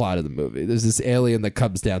the plot of the movie. There's this alien that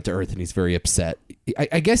comes down to Earth and he's very upset.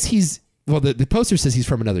 I guess the poster says he's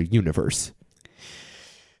from another universe.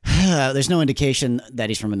 There's no indication that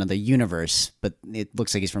he's from another universe, but it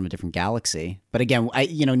looks like he's from a different galaxy. But again,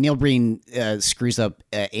 Neil Breen screws up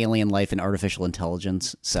alien life and artificial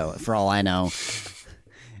intelligence. So for all I know,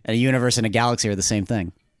 a universe and a galaxy are the same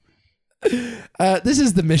thing. This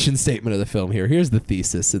is the mission statement of the film here. Here's the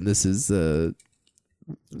thesis, and this is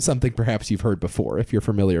something perhaps you've heard before if you're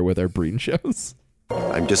familiar with our Breen shows.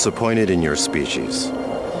 I'm disappointed in your species.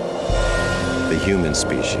 The human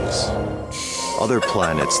species. Other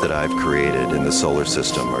planets that I've created in the solar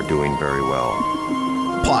system are doing very well.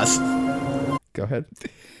 Pause. Go ahead.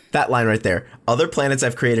 That line right there. Other planets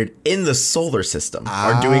I've created in the solar system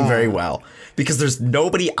are doing very well because there's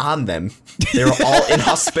nobody on them. They're all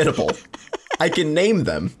inhospitable. I can name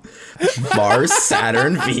them. Mars,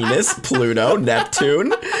 Saturn, Venus, Pluto, Neptune.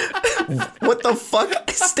 What the fuck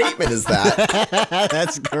statement is that?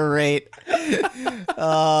 That's great.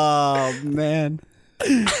 Oh, man.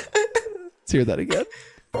 Let's hear that again.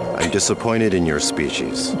 I'm disappointed in your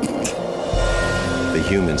species. The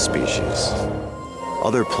human species.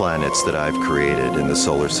 Other planets that I've created in the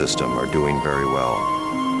solar system are doing very well.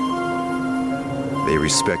 They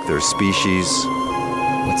respect their species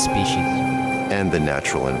What species? and the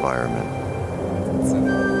natural environment.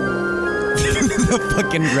 The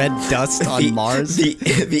fucking red dust on Mars.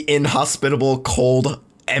 The inhospitable, cold,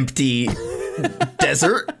 empty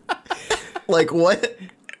desert. Like what?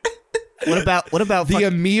 What about The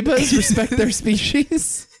amoebas respect their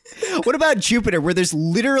species. what about Jupiter, where there's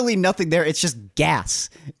literally nothing there? It's just gas.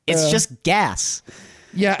 It's just gas.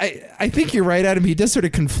 Yeah, I think you're right, Adam. He does sort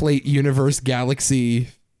of conflate universe, galaxy,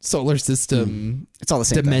 solar system, It's all the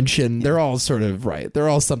same thing. dimension. They're all sort of right. They're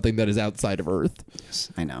all something that is outside of Earth.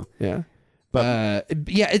 I know. Yeah. But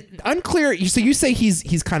unclear. So you say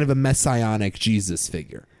he's kind of a messianic Jesus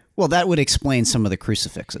figure. Well, that would explain some of the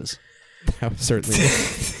crucifixes. Certainly.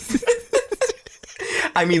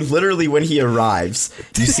 I mean, literally, when he arrives,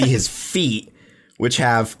 you see his feet, which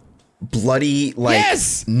have bloody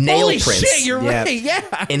Yes! nail Holy prints. shit, you're Yeah. right.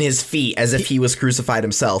 Yeah. In his feet, as if he was crucified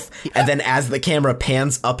himself. And then as the camera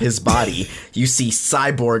pans up his body, you see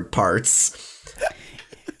cyborg parts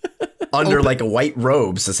under like white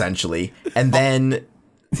robes, essentially. And then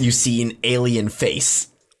you see an alien face.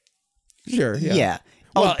 Sure. Yeah. Yeah.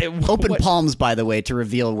 Well, Open what- palms, by the way, to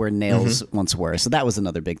reveal where nails once were. So that was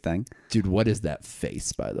another big thing. Dude, what is that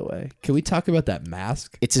face, by the way? Can we talk about that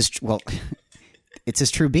mask? It's his it's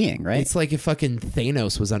his true being, right? It's like if fucking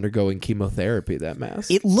Thanos was undergoing chemotherapy, that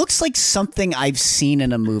mask. It looks like something I've seen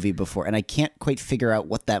in a movie before, and I can't quite figure out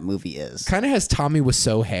what that movie is. Kind of has Tommy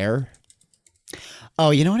Wiseau hair. Oh,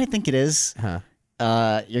 you know what I think it is? Huh.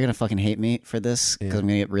 You're gonna fucking hate me for this because I'm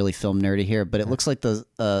gonna get really film nerdy here, but it looks like the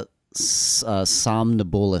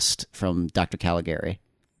somnambulist from Dr. Caligari.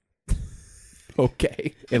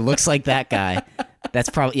 Okay. It looks like that guy. That's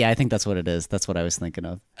probably I think that's what it is. That's what I was thinking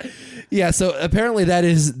of. Yeah, so apparently that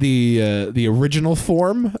is the original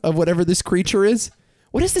form of whatever this creature is.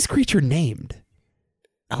 What is this creature named?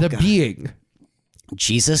 The God. Being.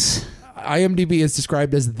 Jesus, IMDb is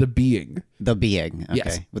described as the Being. the being. Okay,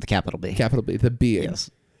 Yes. with a capital B. Capital B. The Being. Yes.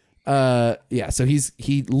 Yeah, so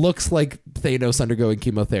he looks like Thanos undergoing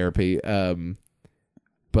chemotherapy,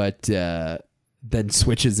 but then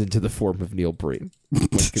switches into the form of Neil Breen. What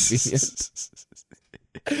convenient.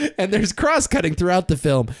 And there's cross-cutting throughout the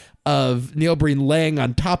film of Neil Breen laying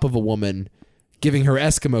on top of a woman, giving her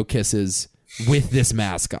Eskimo kisses with this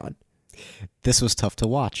mask on. This was tough to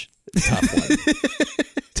watch. Tough one.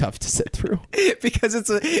 Tough to sit through. Because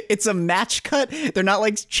it's a match cut. They're not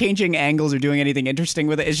like changing angles or doing anything interesting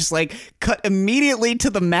with it. It's just like cut immediately to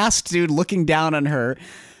the masked dude looking down on her.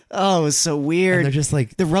 Oh, it was so weird. And they're just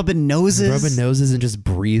like the rubbing noses. and just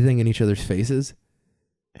breathing in each other's faces.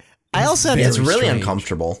 I also had It's Very really strange.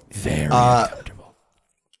 uncomfortable. Very uncomfortable.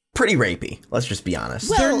 Pretty rapey. Let's just be honest.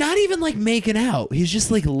 They're not even like making out. He's just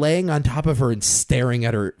like laying on top of her and staring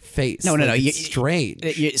at her face. No. Like, it's strange.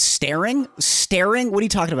 Staring? What are you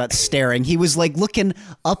talking about? Staring? He was like looking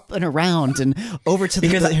up and around and over to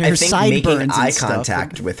Because her I think sideburns making and eye stuff.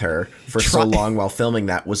 contact with her for so long while filming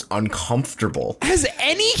that was uncomfortable. Has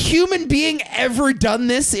any human being ever done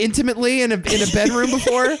this intimately in a bedroom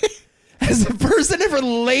before? Has a person ever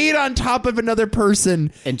laid on top of another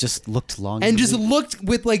person And just looked long. and just looked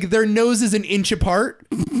with like their noses an inch apart?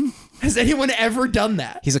 Has anyone ever done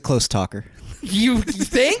that? He's a close talker. You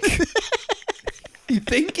think? You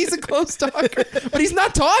think he's a close talker? But he's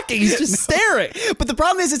not talking. He's just staring. But the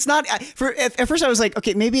problem is, it's not. At first, I was like,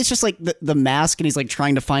 okay, maybe it's just like the mask, and he's like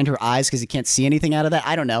trying to find her eyes because he can't see anything out of that.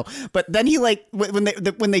 I don't know. But then he like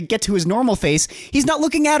when they get to his normal face, he's not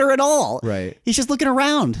looking at her at all. Right. He's just looking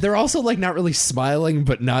around. They're also like not really smiling,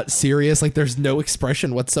 but not serious. Like there's no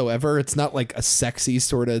expression whatsoever. It's not like a sexy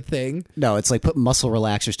sort of thing. No, it's like put muscle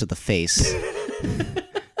relaxers to the face,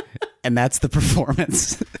 and that's the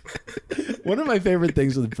performance. One of my favorite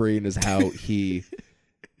things with Breen is how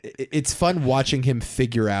it's fun watching him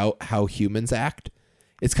figure out how humans act.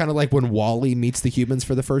 It's kind of like when Wall-E meets the humans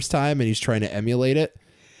for the first time and he's trying to emulate it.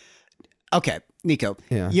 Okay, Nico,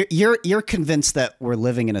 Yeah. you're convinced that we're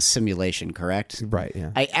living in a simulation, correct? Right,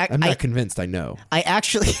 yeah. I'm not convinced, I know. I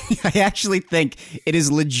actually think it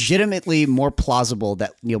is legitimately more plausible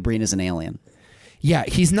that Neil Breen is an alien. Yeah,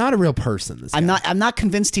 he's not a real person. This I'm guy. not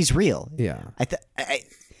convinced he's real. Yeah.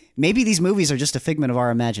 Maybe these movies are just a figment of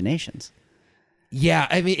our imaginations. Yeah,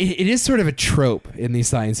 I mean, it is sort of a trope in these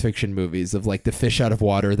science fiction movies of like the fish out of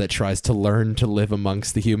water that tries to learn to live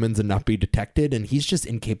amongst the humans and not be detected, and he's just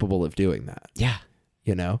incapable of doing that. Yeah.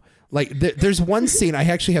 You know? Like, there's one scene, I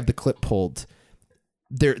actually have the clip pulled.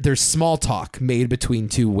 There's small talk made between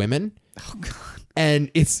two women. Oh, God.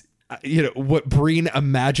 And it's, what Breen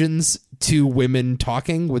imagines two women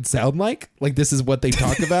talking would sound like. Like, this is what they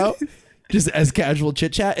talk about. Just as casual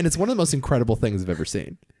chit chat, and it's one of the most incredible things I've ever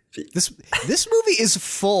seen. This movie is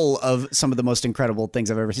full of some of the most incredible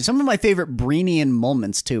things I've ever seen. Some of my favorite Breenian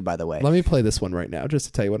moments, too, by the way. Let me play this one right now just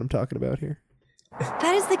to tell you what I'm talking about here.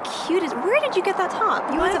 That is the cutest. Where did you get that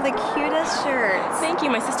top? You guys have the cutest shirts. Thank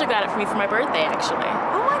you. My sister got it for me for my birthday, actually.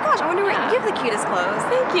 Oh my gosh, I wonder where you have the cutest clothes.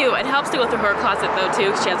 Thank you. It helps to go through her closet, though,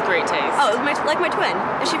 too. She has great taste. Oh, like my twin.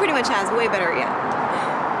 She pretty much has way better, yeah.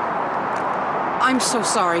 I'm so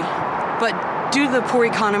sorry, but due to the poor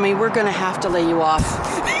economy, we're going to have to lay you off,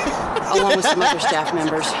 along with some other staff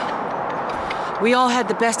members. We all had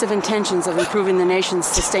the best of intentions of improving the nation's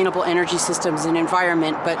sustainable energy systems and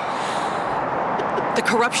environment, but the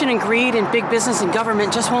corruption and greed in big business and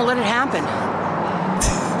government just won't let it happen.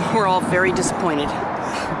 We're all very disappointed.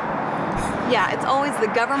 Yeah, it's always the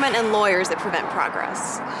government and lawyers that prevent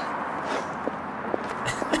progress.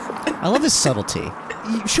 I love his subtlety.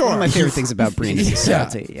 Sure. One of my favorite things about Breen is his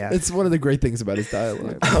subtlety. Yeah. It's one of the great things about his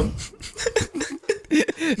dialogue.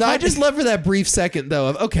 No, I just love for that brief second, though,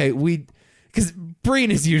 of, okay, because Breen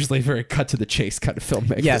is usually very cut to the chase kind of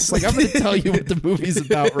filmmaker. Yes. Like, I'm going to tell you what the movie's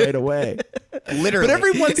about right away. Literally. But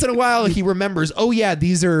every once in a while, he remembers, oh, yeah,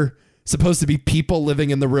 these are supposed to be people living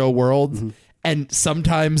in the real world. Mm-hmm. And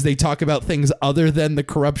sometimes they talk about things other than the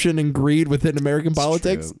corruption and greed within American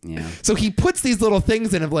politics. True. Yeah. So he puts these little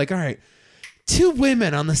things in of like, all right, 2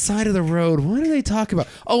 women on the side of the road. What do they talk about?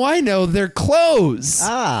 Oh, I know. Their clothes.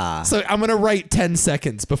 So I'm going to write 10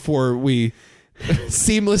 seconds before we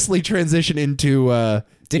seamlessly transition into...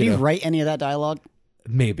 Did he write any of that dialogue?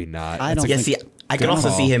 Maybe not. I don't Yeah, think see, I could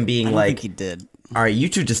also see him being like, he did. all right, you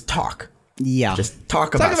two just talk. Yeah. Just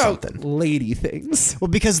talk about something. Lady things. Well,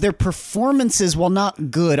 because their performances, while not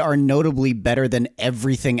good, are notably better than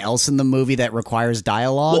everything else in the movie that requires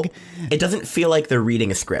dialogue. Well, it doesn't feel like they're reading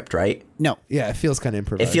a script, right? No. Yeah, it feels kind of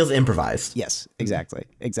improvised. It feels improvised. Yes, exactly.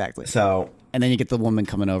 So... And then you get the woman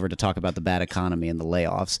coming over to talk about the bad economy and the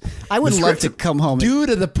layoffs. I would love to come home. Due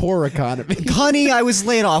to the poor economy. Honey, I was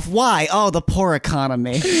laid off. Why? Oh, the poor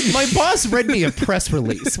economy. My boss read me a press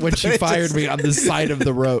release when she fired me on the side of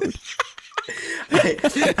the road.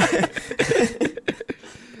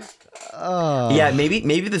 Yeah,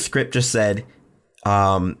 maybe the script just said,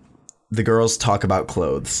 the girls talk about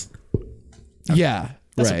clothes. Yeah,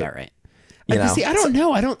 That's right. about right. See, I don't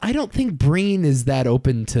know. I don't think Breen is that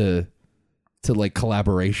open to like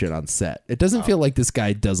collaboration on set. It doesn't feel like this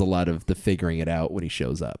guy does a lot of the figuring it out when he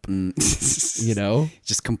shows up. You know,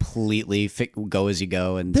 just completely go as you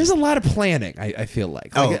go, and there's a lot of planning. I feel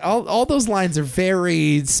like all those lines are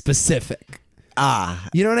very specific.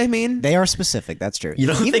 You know what I mean? They are specific. That's true. You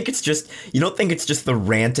don't think it's just the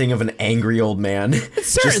ranting of an angry old man?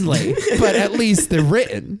 Certainly, but at least they're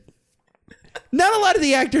written. Not a lot of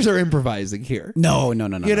the actors are improvising here. No. You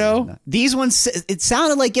know? No. These ones, it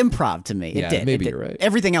sounded like improv to me. It did. Maybe you're right.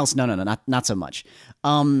 Everything else, no, not so much.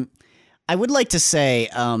 I would like to say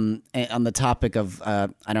on the topic of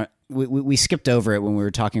we skipped over it when we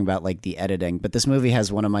were talking about like the editing, but this movie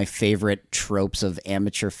has one of my favorite tropes of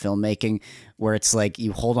amateur filmmaking, where it's like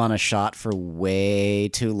you hold on a shot for way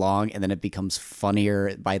too long and then it becomes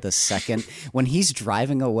funnier by the second. When he's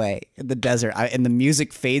driving away in the desert and the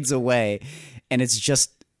music fades away and it's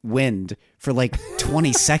just wind for like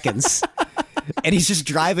 20 seconds and he's just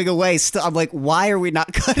driving away still, I'm like, why are we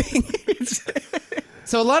not cutting it?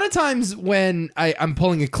 So a lot of times when I'm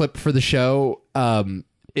pulling a clip for the show,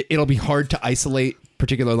 it'll be hard to isolate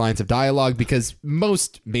particular lines of dialogue because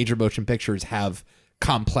most major motion pictures have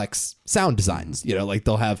complex sound designs. You know, like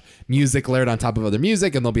they'll have music layered on top of other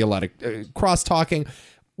music and there'll be a lot of cross talking.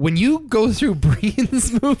 When you go through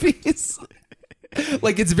Breen's movies,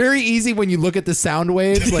 like it's very easy when you look at the sound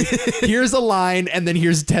waves, like here's a line and then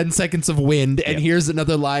here's 10 seconds of wind and here's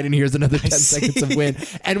another line and here's another 10 seconds of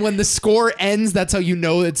wind. And when the score ends, that's how you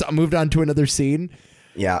know it's moved on to another scene.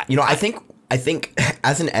 Yeah. You know, I think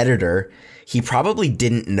as an editor, he probably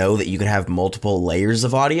didn't know that you could have multiple layers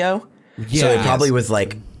of audio. Yeah, so it probably was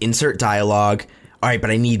like, insert dialogue. All right,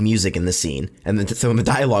 but I need music in the scene. And then so when the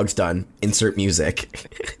dialogue's done, insert music.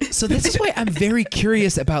 So this is why I'm very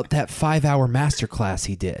curious about that 5-hour masterclass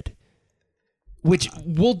he did, which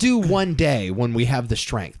we'll do one day when we have the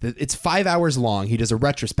strength. It's 5 hours long. He does a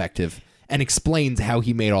retrospective and explains how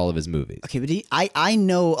he made all of his movies. Okay, but I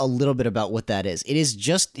know a little bit about what that is. It is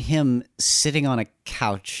just him sitting on a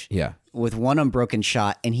couch with one unbroken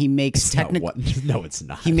shot, and he makes technical... No, it's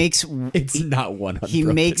not. It's not one unbroken He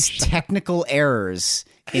makes shot. Technical errors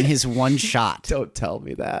in his one shot. Don't tell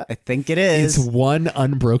me that. I think it is. It's one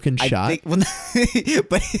unbroken shot?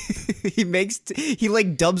 But he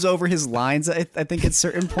like dubs over his lines, I think, at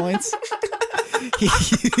certain points.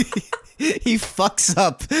 He fucks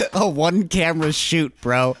up a one camera shoot,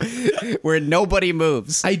 bro, where nobody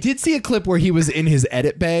moves. I did see a clip where he was in his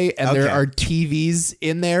edit bay, and there Okay. are TVs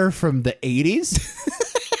in there from the 80s.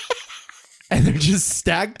 And they're just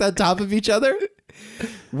stacked on top of each other.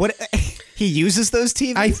 What? He uses those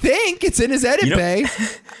TVs? I think it's in his edit bay.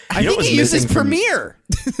 I think he uses Premiere.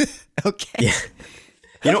 Okay. Yeah.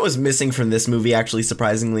 You know what was missing from this movie, actually,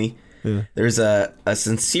 surprisingly? Yeah. There's a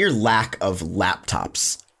sincere lack of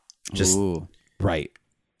laptops. Just Ooh. Right.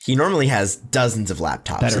 He normally has dozens of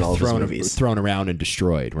laptops That in all are of his movies. thrown around and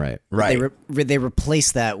destroyed, right? Right. They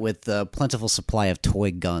replaced that with a plentiful supply of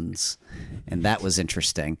toy guns, and that was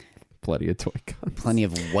interesting. Plenty of toy guns. Plenty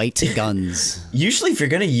of white guns. Usually, if you're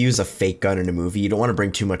going to use a fake gun in a movie, you don't want to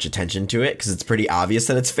bring too much attention to it because it's pretty obvious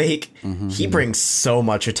that it's fake. He brings so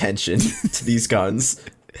much attention to these guns.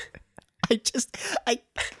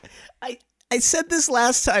 I said this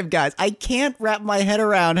last time, guys. I can't wrap my head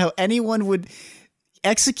around how anyone would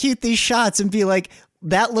execute these shots and be like,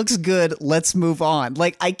 that looks good, let's move on.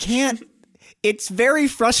 Like, I can't. It's very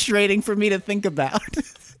frustrating for me to think about.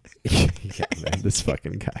 Yeah, man, this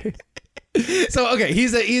fucking guy. So okay,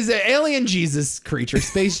 he's an alien Jesus creature,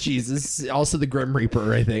 space Jesus, also the Grim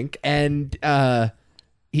Reaper, I think, and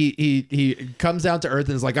he comes down to Earth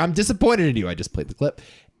and is like, "I'm disappointed in you." I just played the clip,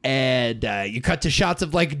 and you cut to shots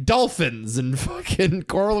of like dolphins and fucking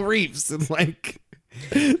coral reefs, and like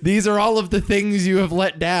these are all of the things you have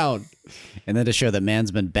let down. And then to show that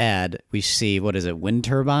man's been bad, we see, what is it, wind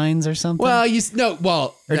turbines or something? Well,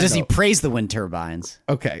 or does he praise the wind turbines?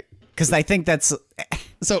 Okay. Because I think that's...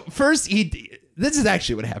 So first, this is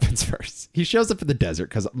actually what happens first. He shows up in the desert,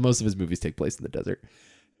 because most of his movies take place in the desert.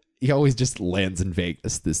 He always just lands in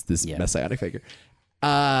Vegas, this messianic figure.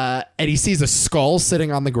 And he sees a skull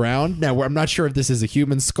sitting on the ground. Now, I'm not sure if this is a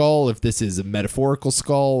human skull, if this is a metaphorical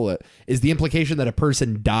skull. Is the implication that a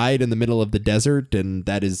person died in the middle of the desert, and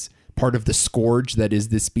that is part of the scourge that is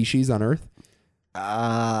this species on Earth?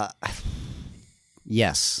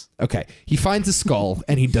 Yes. Okay. He finds a skull,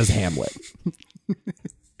 and he does Hamlet.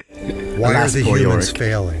 Why are the humans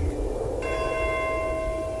failing?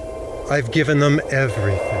 I've given them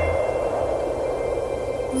everything.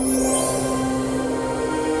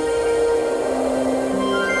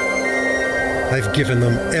 I've given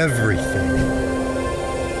them everything.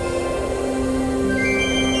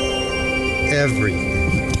 Everything.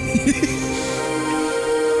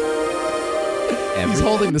 He's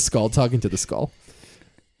holding the skull, talking to the skull.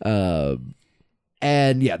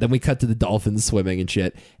 And yeah, then we cut to the dolphins swimming and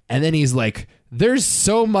shit. And then he's like, there's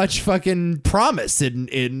so much fucking promise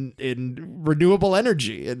in renewable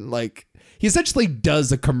energy. And like, he essentially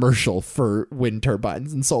does a commercial for wind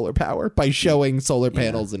turbines and solar power by showing solar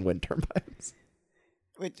panels and wind turbines.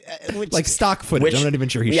 Which, like stock footage. I'm not even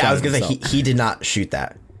sure he shot I was going to himself. say, he did not shoot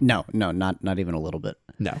that. No, not even a little bit.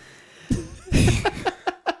 No.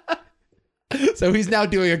 So he's now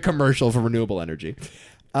doing a commercial for renewable energy.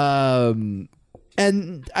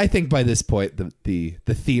 And I think by this point, the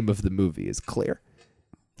theme of the movie is clear.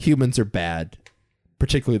 Humans are bad,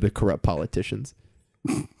 particularly the corrupt politicians.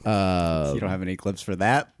 You don't have any clips for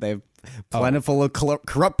that? They have plentiful of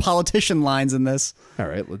corrupt politician lines in this. All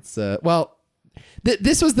right, let's.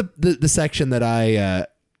 This was the section that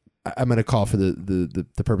I'm going to call for the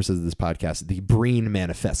purposes of this podcast the Breen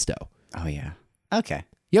Manifesto. Oh yeah. Okay.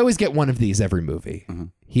 You always get one of these every movie. Mm-hmm.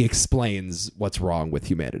 He explains what's wrong with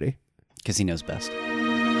humanity. Because he knows best.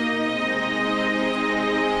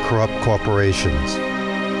 Corrupt corporations.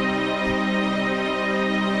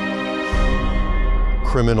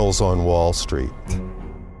 Criminals on Wall Street.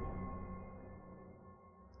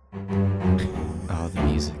 Oh, the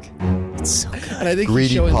music. It's so good. And I think Greedy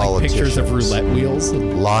he's showing like pictures of politicians, roulette wheels.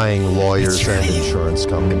 lying lawyers and insurance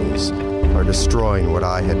companies are destroying what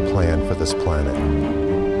I had planned for this planet.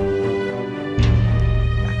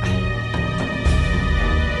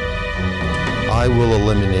 I will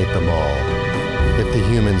eliminate them all if the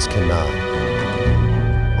humans cannot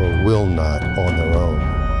or will not on their own.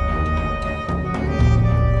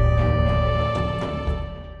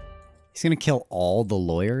 He's going to kill all the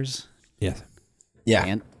lawyers? Yes. Yeah.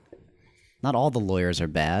 And not all the lawyers are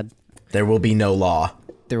bad. There will be no law.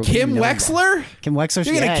 There will Kim be no Wexler? law. Kim Wexler?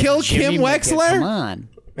 You're going to kill Kim Wexler? Come on.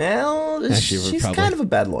 Well, Actually, she's probably- kind of a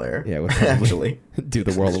bad lawyer. Yeah, would actually. do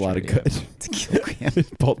the world a lot of good. To kill Kim.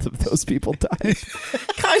 Both of those people died.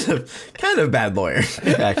 kind of bad lawyer,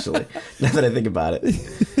 actually. Now that I think about it.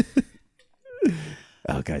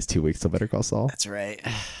 Oh, guys, 2 weeks till Better Call Saul. That's right.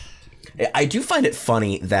 I do find it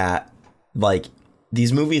funny that, like,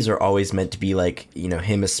 these movies are always meant to be, like, you know,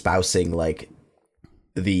 him espousing, like,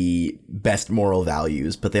 the best moral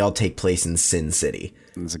values, but they all take place in Sin City.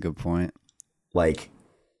 That's a good point. Like,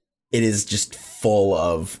 it is just full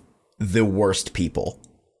of the worst people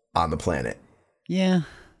on the planet. Yeah.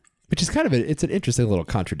 Which is kind of it's an interesting little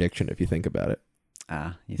contradiction if you think about it.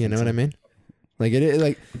 You know what I mean? Like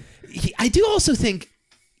I do also think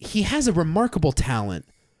he has a remarkable talent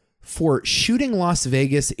for shooting Las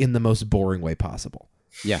Vegas in the most boring way possible.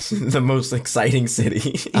 Yes. The most exciting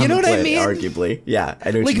city. You know what I mean? Arguably. Yeah,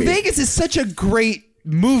 I know what like you mean. Vegas is such a great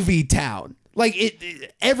movie town. Like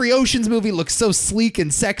every Ocean's movie looks so sleek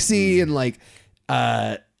and sexy and like,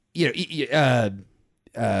 what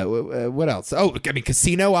else? Oh, I mean,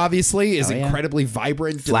 Casino obviously is incredibly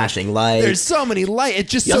vibrant. Flashing lights. There's so many lights.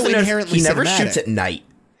 It's just so inherently He never cinematic. shoots at night.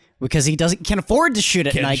 Because he can't afford to shoot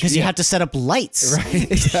at night because you have to set up lights.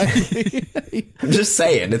 Right, exactly. I'm just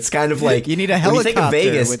saying, it's kind of like you need a when you think of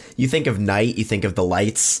helicopter Vegas, you think of night, you think of the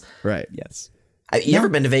lights. Right. Yes. You ever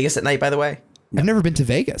been to Vegas at night, by the way? I've never been to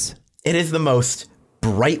Vegas. It is the most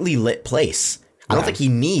brightly lit place. I don't think he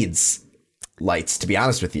needs lights, to be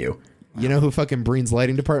honest with you. You know who fucking Breen's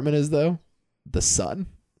lighting department is, though? The Sun.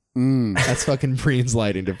 That's fucking Breen's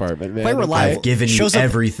lighting department, man. Quite reliable. I've given you Shows up-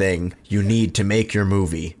 everything you need to make your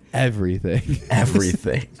movie. Everything.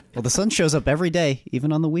 Everything. Well, the sun shows up every day,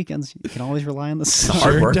 even on the weekends. You can always rely on the sun.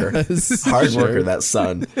 Hard worker. does. Hard Sure. worker, that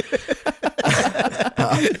sun.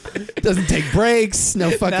 Doesn't take breaks.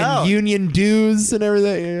 No fucking union dues and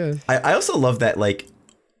everything. Yeah. I also love that, like,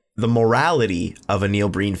 the morality of a Neil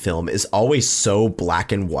Breen film is always so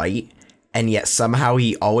black and white, and yet somehow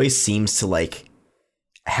he always seems to, like,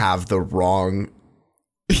 have the wrong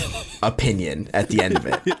opinion at the end of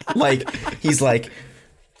it. Like, he's like,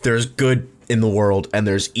 there's good in the world and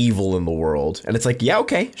there's evil in the world. And it's like, yeah,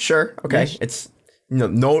 okay, sure, okay. Yes. It's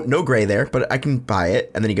no gray there, but I can buy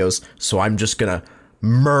it. And then he goes, so I'm just gonna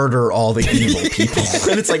murder all the evil people.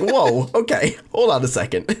 And it's like, whoa, okay, hold on a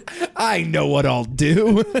second. I know what I'll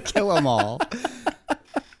do. Kill them all.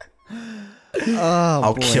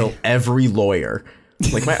 I'll kill every lawyer.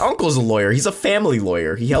 Like, my uncle's a lawyer. He's a family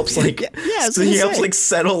lawyer. He helps like he helps like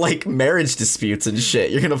settle like marriage disputes and shit.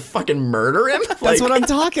 You're gonna fucking murder him? That's what I'm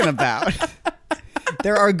talking about.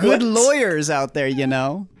 There are good lawyers out there, you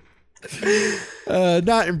know.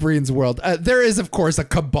 Not in Breen's world. There is, of course, a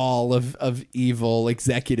cabal of evil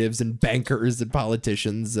executives and bankers and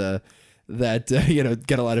politicians that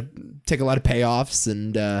take a lot of payoffs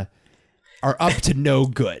and are up to no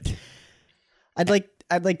good. I'd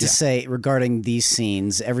like to say regarding these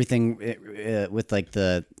scenes, everything with like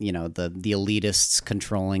the elitists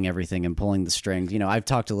controlling everything and pulling the strings. You know, I've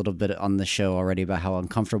talked a little bit on the show already about how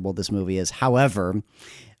uncomfortable this movie is. However,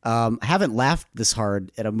 I haven't laughed this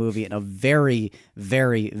hard at a movie in a very,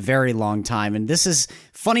 very, very long time, and this is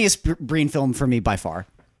funniest Breen film for me by far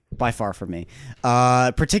for me.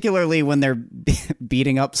 Particularly when they're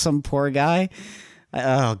beating up some poor guy.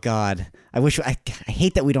 Oh God, I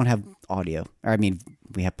hate that we don't have audio. Or I mean,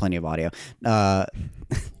 we have plenty of audio. The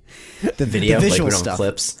video, the visual like we don't stuff. have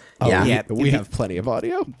clips. Oh, yeah, we have plenty of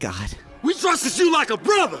audio. God, We trusted you like a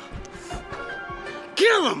brother.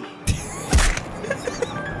 Kill him.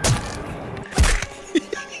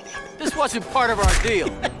 This wasn't part of our deal.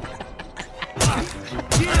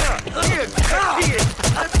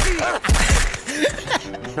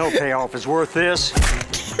 No payoff is worth this.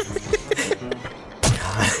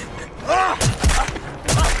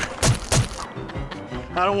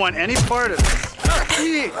 I don't want any part of this.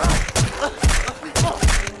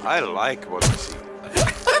 I like what I see.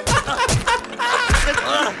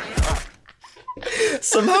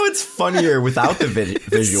 Somehow it's funnier without the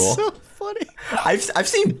visual. so funny. I've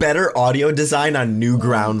seen better audio design on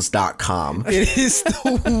newgrounds.com. It is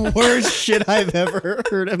the worst shit I've ever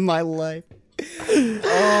heard in my life.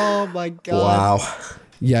 Oh my God. Wow.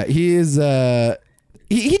 Yeah, he is.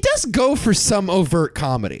 He does go for some overt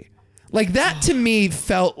comedy. Like that to me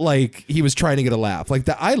felt like he was trying to get a laugh. Like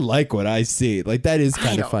that, I like what I see. Like that is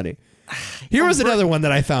kind of funny. Here was another one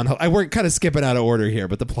that I found. We're kind of skipping out of order here,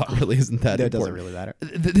 but the plot really isn't that important. It doesn't really matter.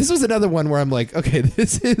 This was another one where I'm like, okay,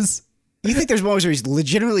 this is. You think there's moments where he's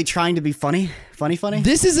legitimately trying to be funny? Funny?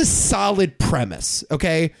 This is a solid premise,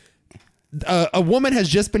 okay? A woman has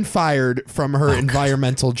just been fired from her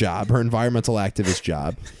environmental job, her environmental activist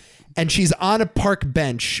job, and she's on a park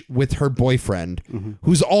bench with her boyfriend,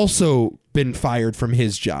 who's also been fired from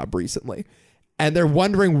his job recently. And they're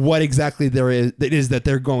wondering what exactly it is that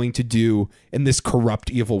they're going to do in this corrupt,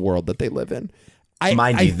 evil world that they live in.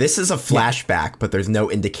 Mind you, this is a flashback, but there's no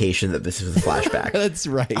indication that this is a flashback. That's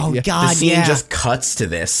right. Oh, yeah. God, the scene just cuts to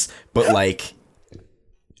this, but like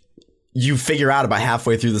you figure out about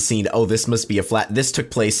halfway through the scene, oh, this must be this took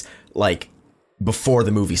place like before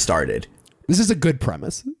the movie started. This is a good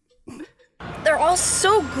premise. They're all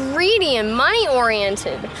so greedy and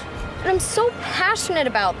money-oriented. And I'm so passionate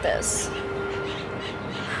about this.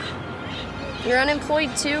 You're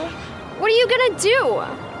unemployed too? What are you gonna do?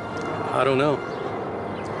 I don't know.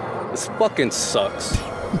 This fucking sucks.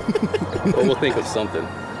 But we'll think of something.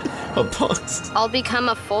 I'll become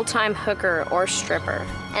a full-time hooker or stripper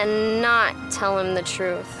and not tell him the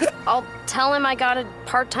truth. I'll tell him I got a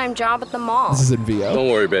part-time job at the mall. This is in VO. Don't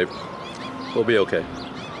worry, babe. We'll be okay.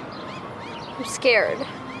 I'm scared.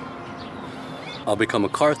 I'll become a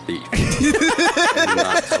car thief and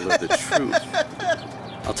not tell her the truth.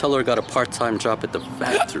 I'll tell her I got a part-time job at the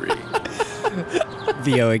factory.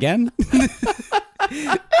 VO again.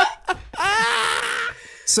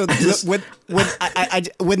 So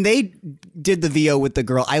when they did the VO with the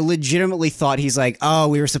girl, I legitimately thought he's like, oh,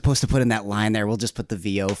 we were supposed to put in that line there. We'll just put the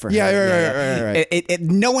VO for her. Yeah, right.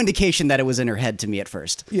 No indication that it was in her head to me at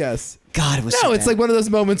first. Yes. God, it was No, so it's bad. like one of those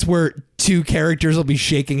moments where two characters will be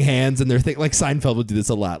shaking hands and they're like Seinfeld would do this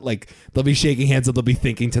a lot. Like they'll be shaking hands and they'll be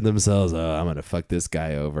thinking to themselves, "Oh, I'm gonna fuck this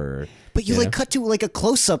guy over." But you like cut to like a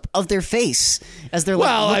close up of their face as they're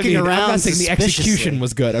like looking around. I'm not saying the suspiciously. execution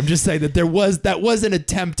was good. I'm just saying that that was an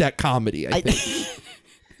attempt at comedy. I think.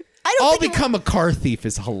 I'll become a car thief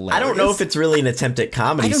is hilarious. I don't know if it's really an attempt at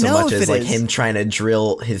comedy so much as like him trying to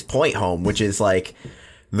drill his point home, which is like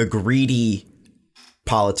the greedy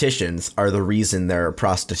politicians are the reason there are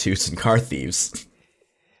prostitutes and car thieves.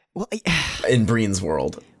 Well, in Breen's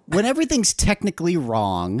world. When everything's technically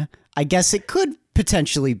wrong, I guess it could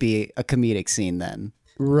potentially be a comedic scene then.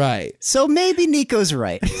 Right. So maybe Nico's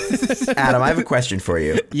right. Adam, I have a question for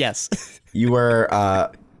you. Yes. You were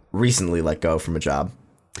recently let go from a job.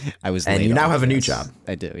 I was, and you now have a new job.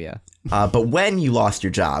 I do, yeah. But when you lost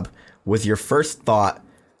your job, was your first thought,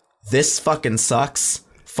 "This fucking sucks,"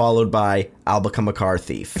 followed by "I'll become a car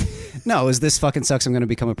thief"? No, it was "This fucking sucks. I'm going to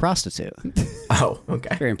become a prostitute." Oh,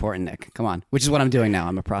 okay. Very important, Nick. Come on. Which is what I'm doing now.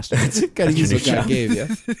 I'm a prostitute. Gotta use what God gave you.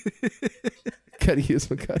 Gotta use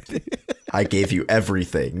what God gave you. I gave you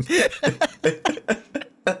everything.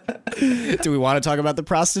 Do we want to talk about the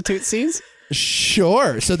prostitute scenes?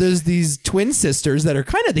 Sure. So there's these twin sisters that are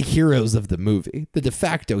kind of the heroes of the movie, the de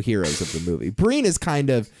facto heroes of the movie. Breen is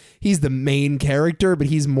he's the main character, but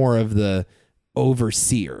he's more of the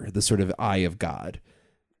overseer, the sort of eye of God.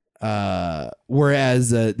 Whereas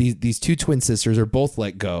these two twin sisters are both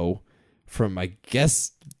let go from, I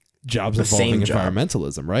guess, jobs involving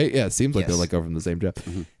environmentalism, right? Yeah, it seems like they're let go from the same job.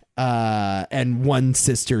 Mm-hmm. And one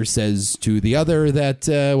sister says to the other that,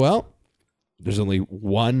 well, there's only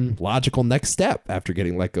one logical next step after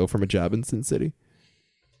getting let go from a job in Sin City.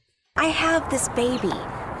 I have this baby.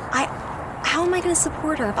 How am I going to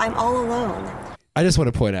support her if I'm all alone? I just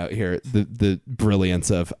want to point out here the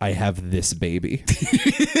brilliance of "I have this baby."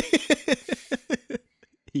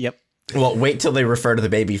 Yep. Well, wait till they refer to the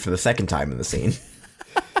baby for the second time in the scene.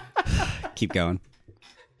 Keep going.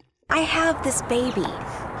 I have this baby.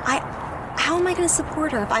 How am I going to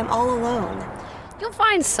support her if I'm all alone? You'll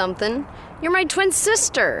find something. You're my twin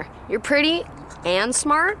sister. You're pretty and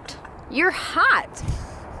smart. You're hot.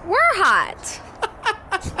 We're hot.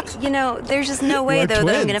 You know, there's just no way, though,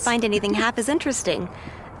 that I'm going to find anything half as interesting.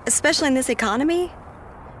 Especially in this economy.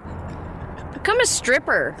 Become a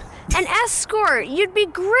stripper. An escort. You'd be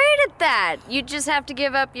great at that. You'd just have to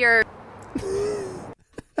give up your... You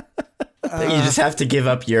just have to give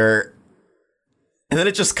up your... And then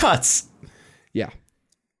it just cuts. Yeah.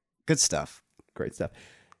 Good stuff. Great stuff.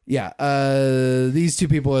 Yeah, these two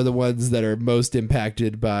people are the ones that are most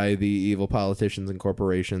impacted by the evil politicians and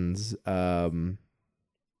corporations. And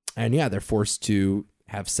yeah, they're forced to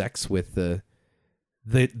have sex with the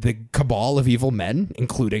cabal of evil men,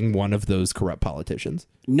 including one of those corrupt politicians.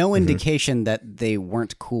 No indication that they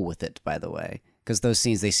weren't cool with it, by the way, because those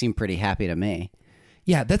scenes, they seem pretty happy to me.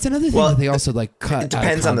 Yeah, that's another thing that they also like cut. It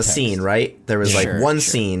depends on the scene, right? There was one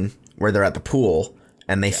scene where they're at the pool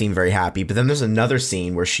and they seem very happy, but then there's another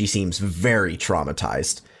scene where she seems very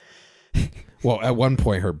traumatized. Well, at one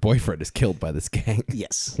point, her boyfriend is killed by this gang.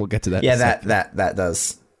 Yes, we'll get to that. Yeah, that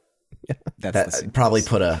does. Yeah, that probably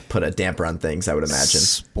put a damper on things, I would imagine.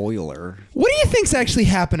 Spoiler. What do you think's actually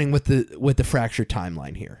happening with the fractured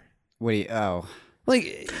timeline here? What do you? Oh,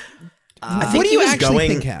 like, what do you actually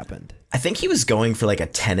think happened? I think he was going for like a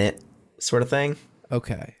Tenet sort of thing.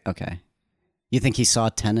 Okay. You think he saw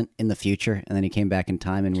Tenet in the future and then he came back in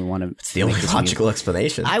time and we want to... It's the only logical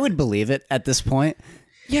explanation. I would believe it at this point.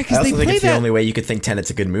 Yeah, because they think play it's the only way you could think Tenet's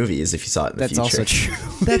a good movie is if you saw it in the future. That's also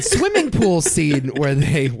true. That swimming pool scene where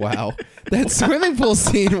that swimming pool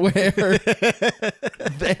scene where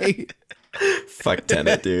Fuck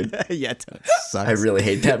Tenet, dude. Yeah, Tenet sucks. I really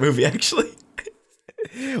hate that movie, actually.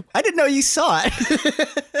 I didn't know you saw it.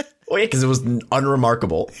 Oh, yeah, because it was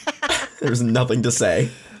unremarkable. There was nothing to say.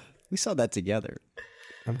 We saw that together.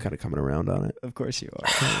 I'm kind of coming around on it. Of course you are.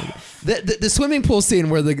 The swimming pool scene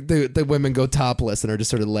where the women go topless and are just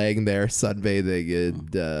sort of laying there sunbathing,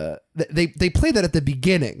 and they play that at the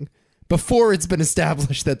beginning before it's been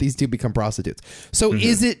established that these two become prostitutes. So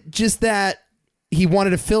is it just that he wanted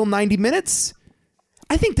to fill 90 minutes?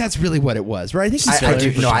 I think that's really what it was, right? I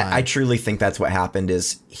think I truly think that's what happened.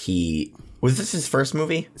 Is he was this his first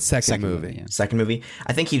movie? Second movie. Yeah. Second movie.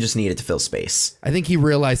 I think he just needed to fill space. I think he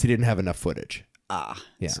realized he didn't have enough footage.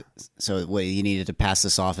 Yeah. So what, you needed to pass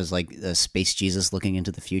this off as like a space Jesus looking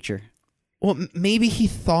into the future? Well, maybe he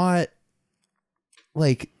thought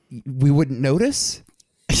like we wouldn't notice.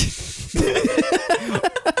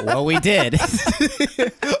 Well, we did.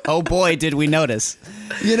 Oh boy, did we notice.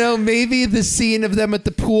 You know, maybe the scene of them at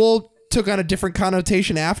the pool took on a different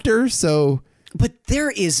connotation after, so... But there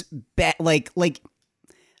is,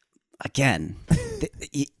 again,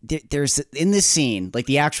 there's, in this scene, like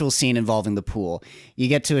the actual scene involving the pool, you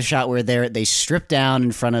get to a shot where they strip down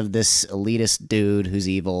in front of this elitist dude who's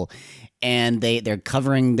evil, and they're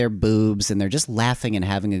covering their boobs, and they're just laughing and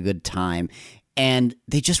having a good time. And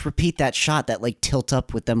they just repeat that shot, that like tilt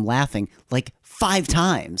up with them laughing, like 5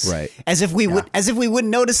 times, right? As if we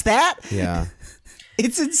wouldn't notice that. Yeah,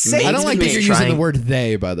 it's insane. I don't like that you're using the word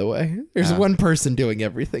 "they." By the way, there's one person doing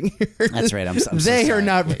everything here. That's right. I'm so they sorry. are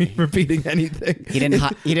not repeating anything. He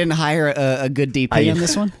didn't hire a good DP on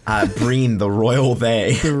this one. Breen, the royal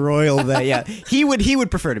they. The royal they. Yeah, he would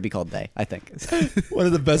prefer to be called they. I think. One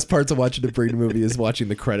of the best parts of watching a Breen movie is watching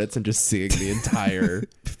the credits and just seeing the entire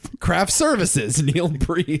craft services. Neil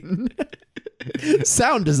Breen,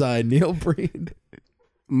 sound design. Neil Breen,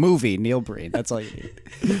 movie. Neil Breen. That's all you need.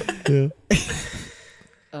 Yeah.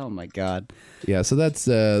 Oh my god. Yeah, so that's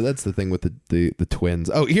the thing with the twins.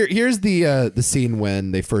 Oh, here's the scene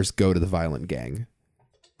when they first go to the violent gang.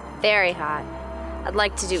 Very hot. I'd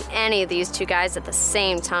like to do any of these two guys at the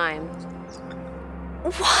same time.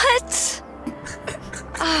 What?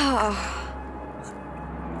 Oh.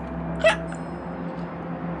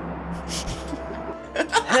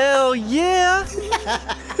 Hell yeah!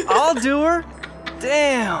 I'll do her.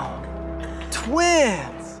 Damn.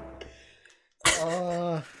 Twins.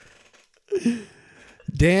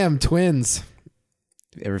 Damn, twins.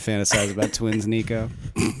 You ever fantasize about twins, Nico?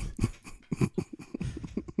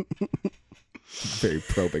 Very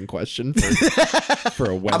probing question for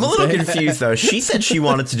a Wednesday. I'm a little confused, though. She said she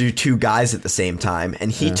wanted to do 2 guys at the same time,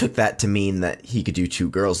 and he took that to mean that he could do 2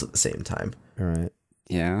 girls at the same time. All right.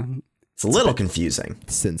 Yeah. It's a little confusing.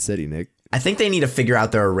 Sin City, Nick. I think they need to figure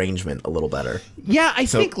out their arrangement a little better. Yeah, I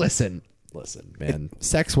think, listen, man,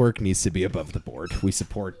 sex work needs to be above the board. We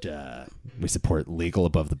support legal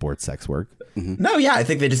above the board sex work. Mm-hmm. No, yeah, I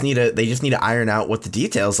think they just need to iron out what the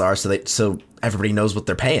details are so everybody knows what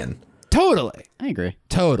they're paying. Totally. I agree.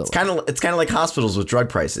 Totally. It's kind of like hospitals with drug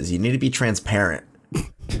prices. You need to be transparent.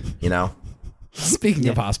 You know? Speaking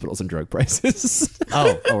of hospitals and drug prices.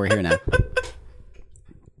 Oh, we're here now.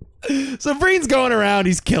 So Breen's going around,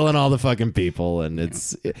 he's killing all the fucking people, and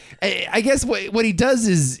it's I guess what he does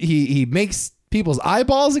is he makes people's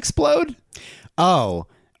eyeballs explode. Oh,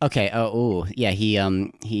 okay. Oh, yeah.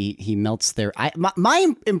 He melts their eye.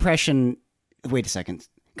 My impression. Wait a second.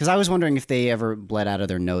 Because I was wondering if they ever bled out of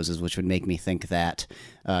their noses, which would make me think that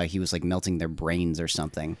he was like melting their brains or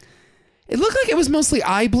something. It looked like it was mostly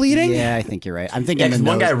eye bleeding. Yeah, I think you're right. I'm thinking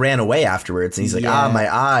one guy ran away afterwards, and he's like,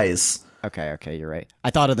 my eyes. Okay, you're right.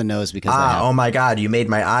 I thought of the nose because oh my god, you made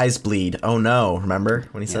my eyes bleed. Oh no, remember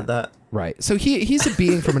when he said that? Right. So he's a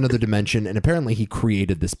being from another dimension, and apparently he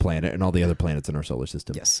created this planet and all the other planets in our solar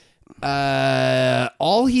system. Yes.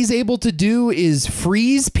 All he's able to do is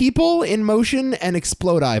freeze people in motion and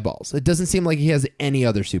explode eyeballs. It doesn't seem like he has any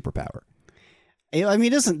other superpower. I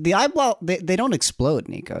mean, the eyeball, they don't explode,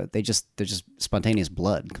 Nico. They're just spontaneous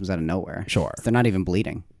blood. It comes out of nowhere. Sure. They're not even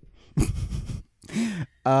bleeding.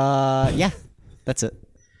 Yeah, that's it.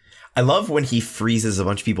 I love when he freezes a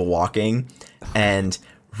bunch of people walking, and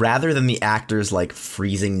rather than the actors like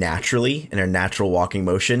freezing naturally in their natural walking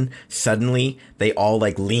motion, suddenly they all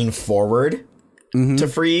like lean forward to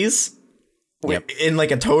freeze in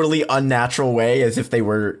like a totally unnatural way, as if they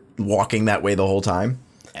were walking that way the whole time.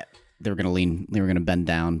 They were gonna bend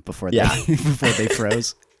down before they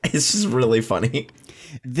froze. It's just really funny.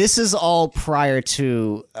 This is all prior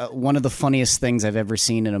to one of the funniest things I've ever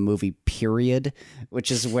seen in a movie, period,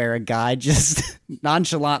 which is where a guy just not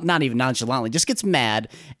even nonchalantly, just gets mad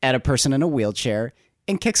at a person in a wheelchair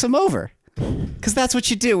and kicks him over. Because that's what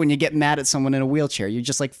you do when you get mad at someone in a wheelchair. You're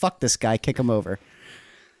just like, fuck this guy, kick him over.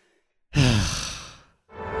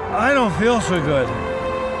 I don't feel so good.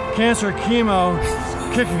 Cancer chemo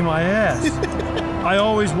is kicking my ass. I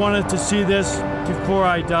always wanted to see this before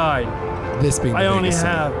I died. This being I only Vegas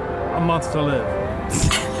have a month to live.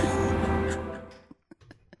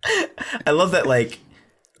 I love that, like,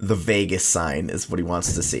 the Vegas sign is what he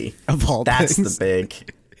wants to see. Of all That's things. the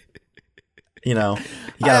big, you know, you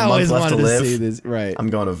I got a month always left to wanted to live. see this, right. I'm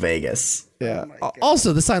going to Vegas. Yeah.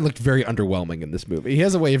 Also, the sign looked very underwhelming in this movie. He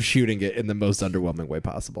has a way of shooting it in the most underwhelming way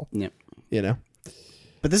possible. Yep. You know?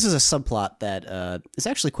 But this is a subplot that is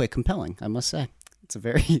actually quite compelling, I must say. It's a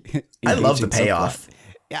very I love the engaging payoff. subplot.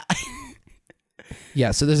 Yeah.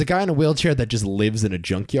 Yeah, so there's a guy in a wheelchair that just lives in a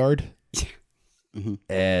junkyard. Mm-hmm.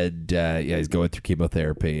 And he's going through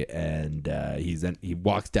chemotherapy, and he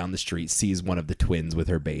walks down the street, sees one of the twins with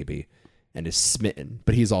her baby, and is smitten.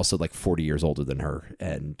 But he's also like 40 years older than her,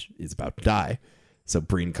 and is about to die. So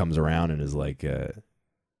Breen comes around and is like,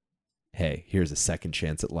 "Hey, here's a second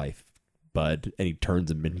chance at life, bud." And he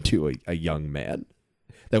turns him into a young man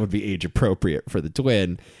that would be age appropriate for the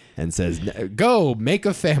twin, and says, "Go make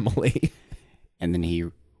a family." And then he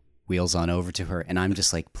wheels on over to her, and I'm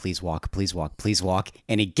just like, please walk, please walk, please walk.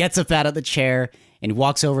 And he gets up out of the chair and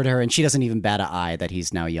walks over to her, and she doesn't even bat an eye that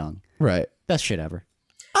he's now young. Right. Best shit ever.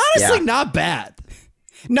 Honestly, Yeah. not bad.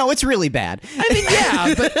 No, it's really bad. I mean,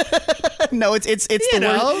 yeah, but No, it's the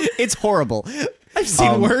worst. It's horrible. I've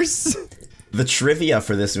seen worse. The trivia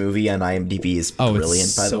for this movie on IMDb is brilliant,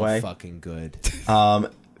 it's by the so way. fucking good. And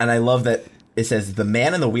I love that it says the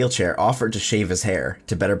man in the wheelchair offered to shave his hair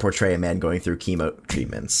to better portray a man going through chemo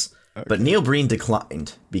treatments. Okay. But Neil Breen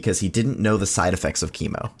declined because he didn't know the side effects of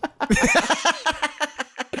chemo.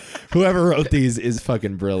 Whoever wrote these is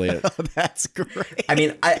fucking brilliant. Oh, that's great. I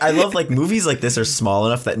mean, I love, like, movies like this are small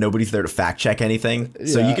enough that nobody's there to fact check anything.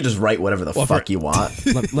 So Yeah. you can just write whatever the fuck you want.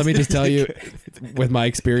 Let me just tell you, with my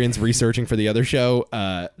experience researching for the other show,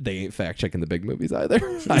 they ain't fact checking the big movies either.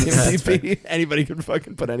 IMDb, anybody can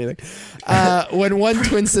fucking put anything. When one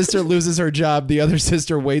twin sister loses her job, the other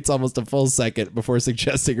sister waits almost a full second before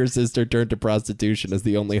suggesting her sister turn to prostitution as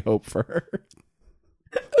the only hope for her.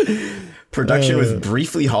 Production was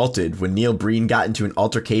briefly halted when Neil Breen got into an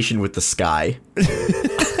altercation with the sky.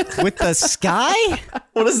 With the sky?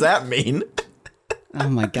 What does that mean? Oh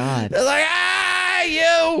my god. They're like,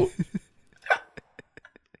 you!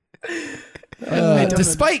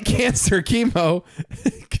 Despite cancer chemo.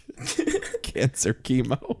 Cancer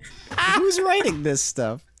chemo. Who's writing this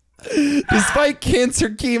stuff? Despite cancer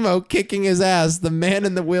chemo kicking his ass, the man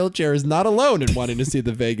in the wheelchair is not alone in wanting to see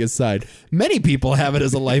the Vegas sign. Many people have it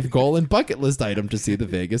as a life goal and bucket list item to see the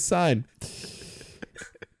Vegas sign.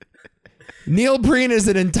 Neil Breen is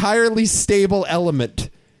an entirely stable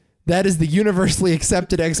element. That is the universally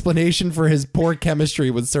accepted explanation for his poor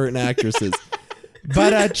chemistry with certain actresses.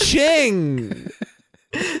 Bada-ching!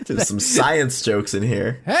 There's some science jokes in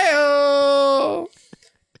here. Hey-o!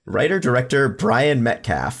 Writer-director Brian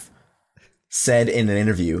Metcalf said in an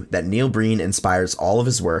interview that Neil Breen inspires all of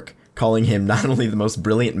his work, calling him not only the most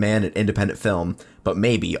brilliant man in independent film, but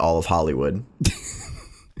maybe all of Hollywood.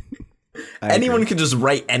 Anyone can just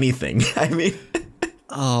write anything. I mean...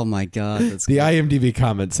 Oh my god. That's the IMDb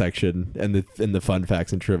comment section and the fun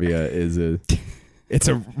facts and trivia is it's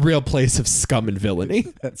a real place of scum and villainy.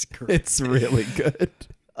 That's great. It's really good.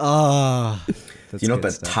 Oh, do you know what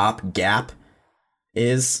the top gap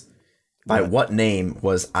is? By what name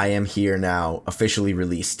was I Am Here Now officially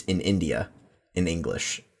released in India in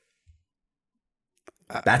English?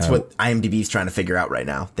 That's what IMDb's trying to figure out right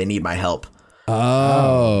now. They need my help.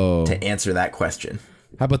 Oh. To answer that question.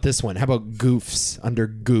 How about this one? How about goofs under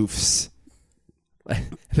goofs?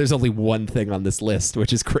 There's only one thing on this list,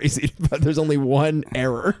 which is crazy, but there's only one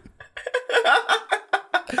error.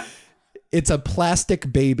 It's a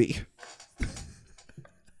plastic baby.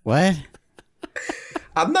 What?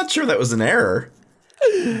 I'm not sure that was an error.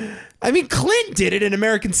 I mean, Clint did it in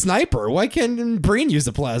American Sniper. Why can't Breen use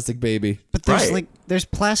a plastic baby? But there's there's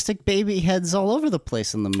plastic baby heads all over the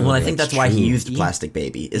place in the movie. Well, I think that's why he used plastic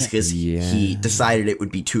baby, is because he decided it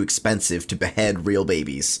would be too expensive to behead real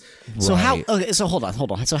babies. So so hold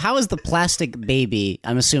on. So how is the plastic baby,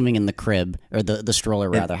 I'm assuming in the crib, or the stroller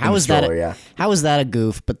rather, how is that how is that a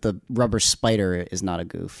goof, but the rubber spider is not a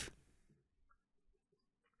goof?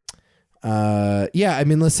 Yeah, I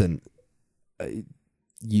mean, listen,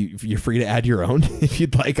 you're free to add your own if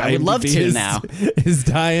you'd like. I would love to now. Is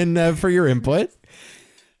dying for your input.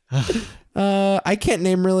 I can't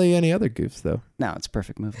name really any other goofs though. No, it's a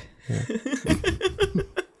perfect movie. Yeah.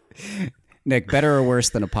 Nick, better or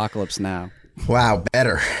worse than Apocalypse Now? Wow,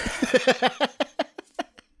 better.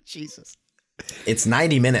 Jesus. It's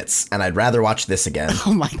 90 minutes, and I'd rather watch this again.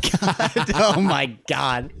 Oh my god. Oh my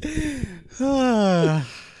god.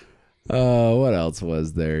 What else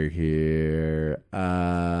was there here?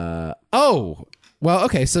 Well,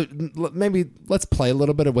 okay, so maybe let's play a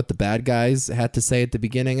little bit of what the bad guys had to say at the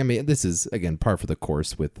beginning. I mean, this is, again, par for the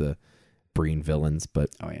course with the Breen villains,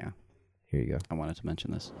 but... Oh, yeah. Here you go. I wanted to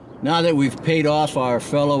mention this. Now that we've paid off our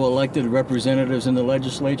fellow elected representatives in the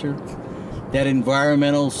legislature, that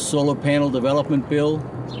environmental solar panel development bill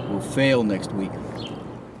will fail next week.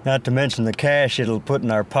 Not to mention the cash it'll put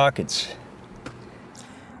in our pockets.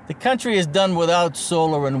 The country has done without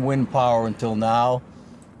solar and wind power until now.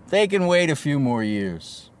 They can wait a few more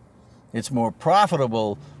years. It's more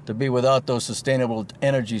profitable to be without those sustainable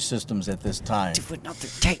energy systems at this time. Do another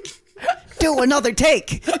take. Do another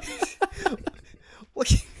take.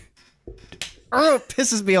 Oh, it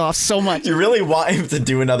pisses me off so much. You really want him to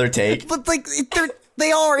do another take? But like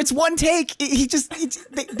they are. It's one take.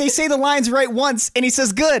 They say the lines right once, and he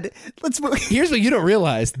says good. Let's move. Here's what you don't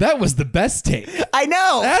realize: that was the best take. I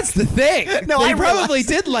know. That's the thing. No, they I probably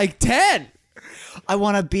did like 10. I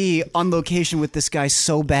want to be on location with this guy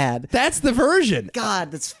so bad. That's the version.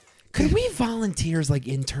 God, that's. Could we volunteer as like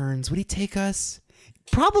interns? Would he take us?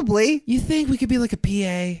 Probably. You think we could be like a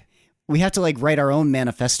PA? We have to like write our own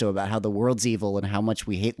manifesto about how the world's evil and how much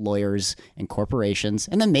we hate lawyers and corporations,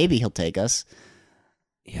 and then maybe he'll take us.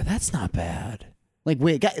 Yeah, that's not bad. Like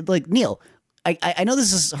Neil, I know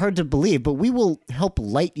this is hard to believe, but we will help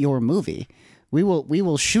light your movie. We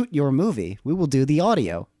will shoot your movie. We will do the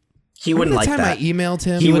audio. He wouldn't like that. Time I emailed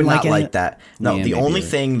him, he would not like that. No, Yeah, the only maybe.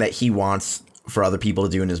 thing that he wants for other people to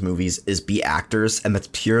do in his movies is be actors, and that's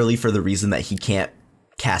purely for the reason that he can't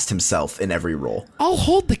cast himself in every role. I'll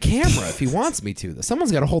hold the camera if he wants me to.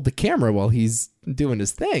 Someone's got to hold the camera while he's doing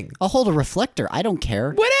his thing. I'll hold a reflector. I don't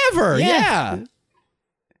care. Whatever. Yeah.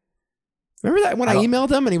 Remember that when I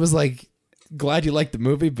emailed him and he was like, "Glad you liked the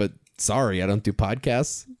movie, but sorry, I don't do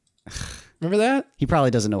podcasts." Remember that? He probably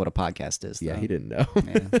doesn't know what a podcast is. Yeah, though. he didn't know.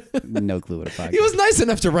 Yeah, no clue what a podcast. He was nice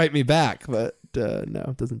enough to write me back, but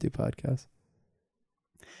no, doesn't do podcasts.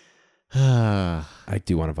 I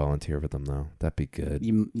do want to volunteer with them though. That'd be good.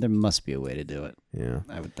 There must be a way to do it. Yeah,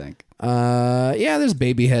 I would think. Yeah, there's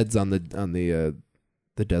baby heads on the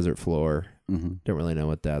desert floor. Mm-hmm. Don't really know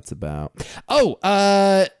what that's about. Oh,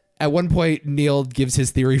 at one point Neil gives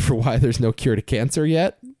his theory for why there's no cure to cancer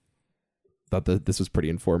yet. Thought that this was pretty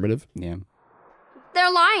informative. Yeah.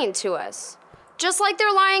 They're lying to us. Just like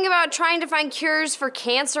they're lying about trying to find cures for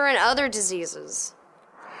cancer and other diseases.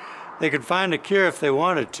 They could find a cure if they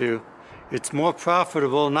wanted to. It's more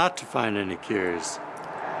profitable not to find any cures.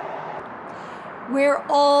 We're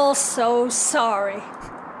all so sorry.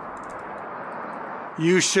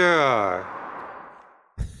 You sure are.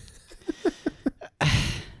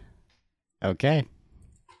 Okay.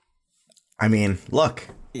 I mean, look.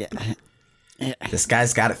 Yeah. This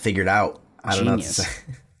guy's got it figured out. I don't Genius.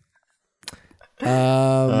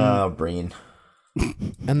 know. Breen.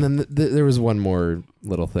 And then there was one more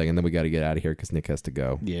little thing, and then we got to get out of here because Nick has to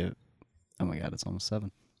go. Yeah. Oh my God, it's almost 7.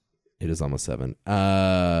 It is almost 7.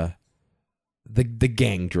 The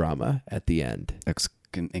gang drama at the end. That's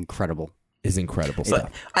incredible. Is incredible But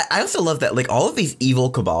stuff. I also love that, like, all of these evil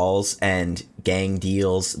cabals and gang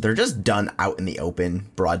deals, they're just done out in the open,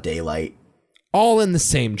 broad daylight. All in the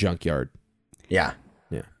same junkyard. Yeah.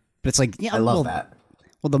 Yeah. But it's like, yeah, I love that.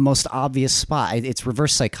 Well, the most obvious spot. It's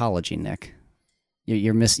reverse psychology, Nick.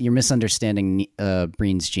 You're misunderstanding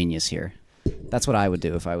Breen's genius here. That's what I would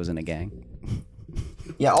do if I was in a gang.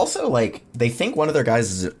 Yeah, also, like, they think one of their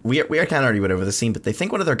guys is... We kind of already went over the scene, but they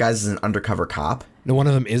think one of their guys is an undercover cop. No, one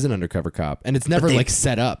of them is an undercover cop, and it's never, like,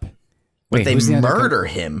 set up. But they murder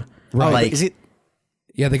him. Right. Like, is it...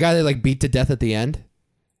 Yeah, the guy they, like, beat to death at the end.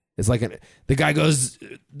 It's like... the guy goes,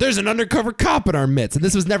 "There's an undercover cop in our midst." And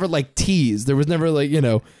this was never, like, teased. There was never, like,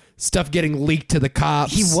 stuff getting leaked to the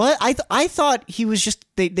cops. He what? I thought he was just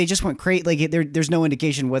they just went crazy. Like there's no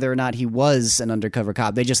indication whether or not he was an undercover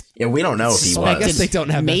cop. They just we don't know if he was. I guess they don't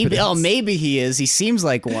have maybe. evidence. Oh, maybe he is. He seems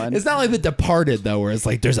like one. It's not like The Departed though, where it's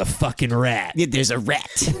like there's a fucking rat. Yeah, there's a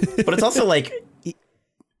rat. But it's also like,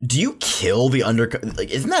 do you kill the undercover?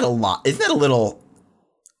 Like, isn't that a lot? Isn't that a little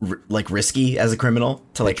like risky as a criminal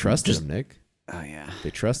to like trust him, Nick? Oh yeah,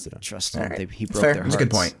 they trusted him. Trust him. Right. He broke Fair. their That's hearts. a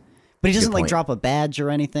good point. But he doesn't Good like point. drop a badge or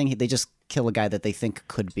anything. They just kill a guy that they think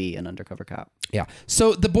could be an undercover cop. Yeah.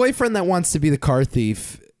 So the boyfriend that wants to be the car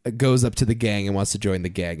thief goes up to the gang and wants to join the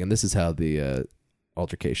gang, and this is how the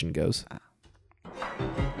altercation goes.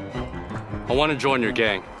 I want to join your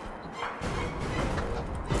gang.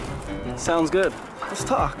 Sounds good. Let's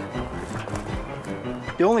talk.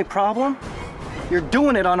 The only problem? You're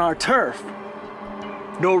doing it on our turf.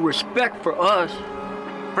 No respect for us.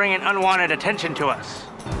 Bringing unwanted attention to us.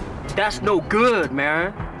 That's no good,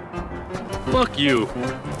 man. Fuck you.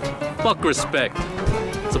 Fuck respect.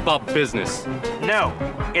 It's about business. No,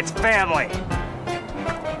 it's family.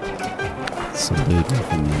 Salute me,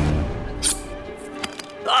 familia.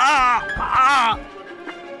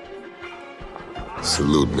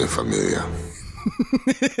 Salute me, familia.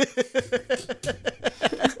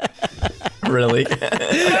 Really?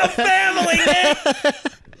 Family, man!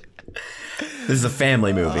 This is a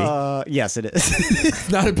family movie. Yes, it is. It's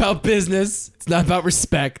not about business. It's not about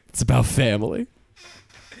respect. It's about family.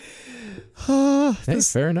 Hey,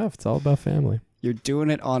 fair enough. It's all about family. You're doing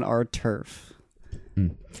it on our turf.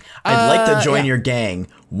 I'd like to join your gang.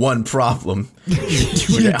 One problem. You're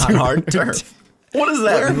doing it on our turf. What does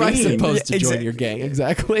that Where mean? am I supposed to join your gang?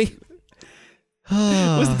 Exactly.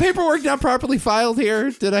 Was the paperwork not properly filed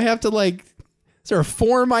here? Did I have to is there a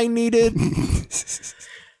form I needed?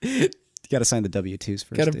 You got to sign the W-2s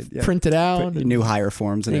first. Got to print it out. Put new hire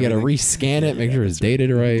forms. And you got to rescan it, make sure it's dated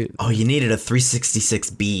right. Oh, you needed a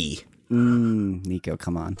 366B. Nico,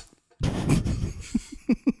 come on.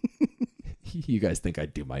 You guys think I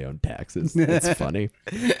do my own taxes? That's funny.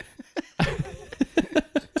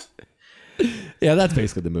 Yeah, that's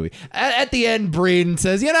basically the movie. At the end, Breen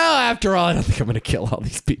says, after all, I don't think I'm going to kill all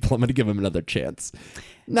these people. I'm going to give them another chance.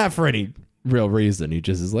 Not for any real reason. He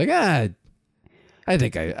just is like, I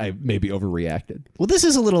think I maybe overreacted. Well, this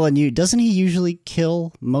is a little unusual. Doesn't he usually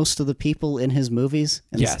kill most of the people in his movies?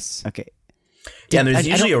 Yes. Okay. Yeah, there's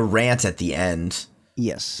usually a rant at the end.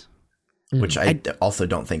 Yes. Which I also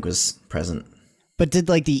don't think was present. But did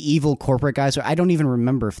the evil corporate guys, I don't even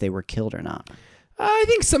remember if they were killed or not. I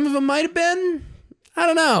think some of them might have been. I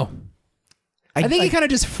don't know. I think he kind of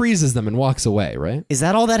just freezes them and walks away, right? Is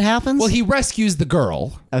that all that happens? Well, he rescues the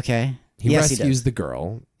girl. Okay. He rescues the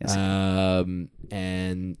girl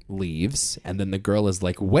and leaves. And then the girl is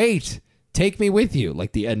like, wait, take me with you.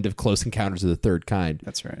 Like the end of Close Encounters of the Third Kind.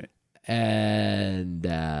 That's right. And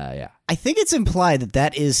yeah. I think it's implied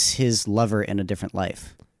that is his lover in a different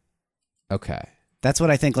life. Okay. That's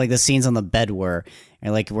what I think the scenes on the bed were.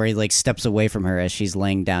 And where he steps away from her as she's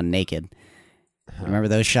laying down naked. Remember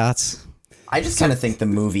those shots? I just kind of think the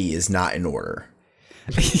movie is not in order.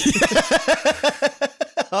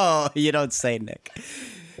 Oh, you don't say, Nick.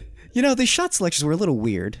 The shot selections were a little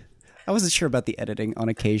weird. I wasn't sure about the editing on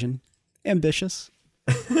occasion. Ambitious.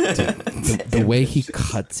 The way he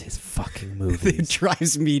cuts his fucking movies. It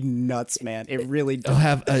drives me nuts, man. It really does. He'll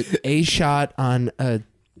have a shot on a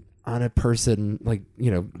person,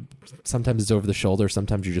 sometimes it's over the shoulder,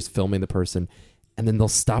 sometimes you're just filming the person, and then they'll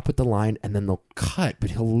stop with the line and then they'll cut,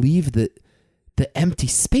 but he'll leave the empty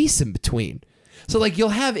space in between. So you'll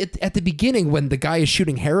have it at the beginning when the guy is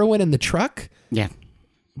shooting heroin in the truck. Yeah.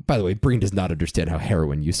 By the way, Breen does not understand how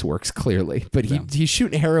heroin use works, clearly, but he's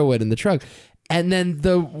shooting heroin in the truck. And then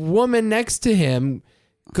the woman next to him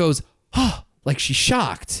goes, oh, she's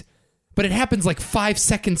shocked. But it happens 5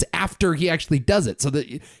 seconds after he actually does it. So that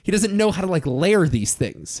he doesn't know how to layer these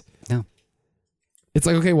things. No. It's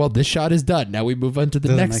okay, well, this shot is done. Now we move on to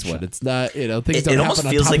the next one. It's not, things don't happen. It almost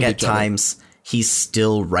feels on top like of at each other. times he's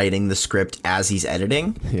still writing the script as he's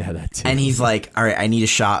editing. Yeah, that too. And he's like, all right, I need a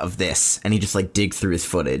shot of this. And he just dig through his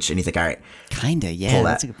footage. And he's like, all right. Kinda, yeah. Pull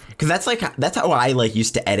that. Because that's how I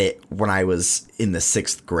used to edit when I was in the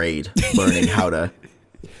 6th grade, learning how to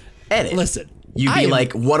edit. Listen. You'd be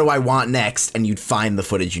what do I want next? And you'd find the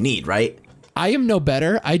footage you need, right? I am no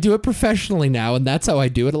better. I do it professionally now, and that's how I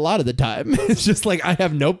do it a lot of the time. It's just I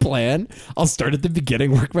have no plan. I'll start at the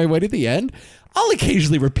beginning, work my way to the end. I'll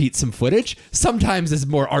occasionally repeat some footage. Sometimes it's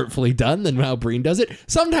more artfully done than how Breen does it.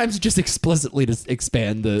 Sometimes just explicitly to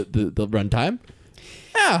expand the runtime.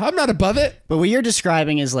 Yeah, I'm not above it. But what you're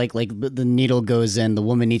describing is the needle goes in, the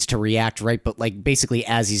woman needs to react right, but basically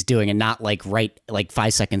as he's doing, and not right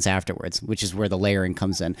 5 seconds afterwards, which is where the layering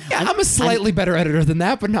comes in. Yeah, I'm a slightly better editor than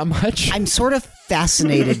that, but not much. I'm sort of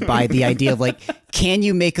fascinated by the idea of can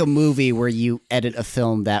you make a movie where you edit a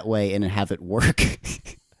film that way and have it work?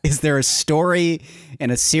 Is there a story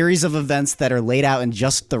and a series of events that are laid out in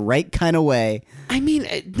just the right kind of way? I mean,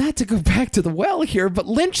 not to go back to the well here, but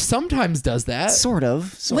Lynch sometimes does that. Sort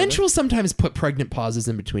of. Lynch will sometimes put pregnant pauses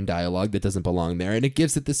in between dialogue that doesn't belong there, and it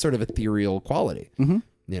gives it this sort of ethereal quality. Mm-hmm.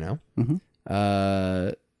 Mm-hmm.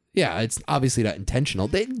 Yeah, it's obviously not intentional,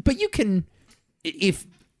 but you can, if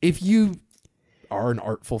you are an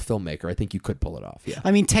artful filmmaker, I think you could pull it off. Yeah. I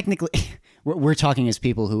mean, technically, we're talking as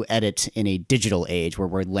people who edit in a digital age where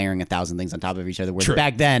we're layering 1,000 things on top of each other. Where True.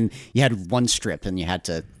 back then you had one strip and you had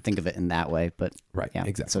to think of it in that way. But yeah,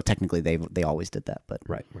 exactly. So technically they always did that. But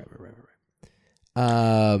right.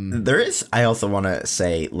 There is. I also want to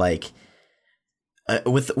say, like,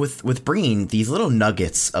 with Breen, these little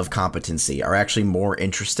nuggets of competency are actually more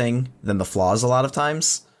interesting than the flaws a lot of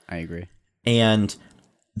times. I agree. And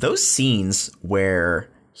those scenes where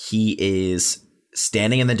he is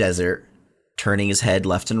standing in the desert, turning his head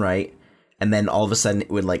left and right, and then all of a sudden it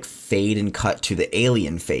would like fade and cut to the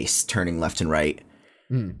alien face turning left and right,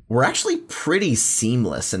 were actually pretty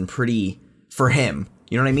seamless and pretty for him.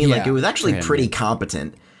 You know what I mean? Like, it was actually pretty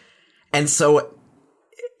competent. And so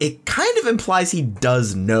it kind of implies he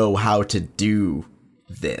does know how to do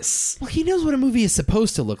this. Well, he knows what a movie is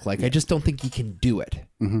supposed to look like. I just don't think he can do it.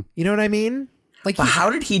 You know what I mean? Like, but how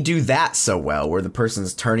did he do that so well, where the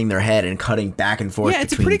person's turning their head and cutting back and forth? Yeah,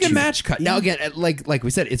 it's a pretty good match cut. Now, again, like we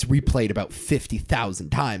said, it's replayed about 50,000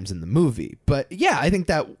 times in the movie. But yeah, I think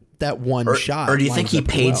that one shot. Or do you think he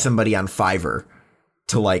paid well. somebody on Fiverr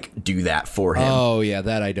to like do that for him? Oh yeah,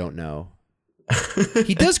 that I don't know.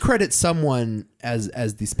 He does credit someone as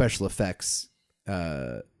the special effects,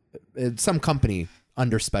 some company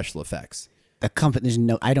under special effects. The company,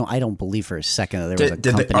 I don't believe for a second that there was a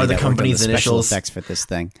company are the that company's worked on the special initials effects for this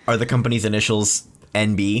thing. Are the company's initials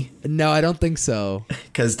NB? No, I don't think so.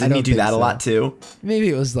 Because didn't he do that a lot too? Maybe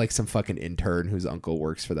it was like some fucking intern whose uncle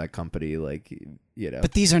works for that company, like, you know.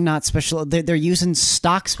 But these are not special. They're using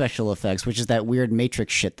stock special effects, which is that weird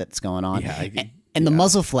Matrix shit that's going on. Yeah, and the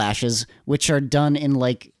muzzle flashes, which are done in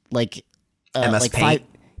like MS Paint?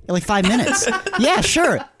 5 minutes. Yeah,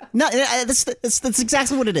 sure. No, that's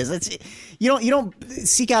exactly what it is. You don't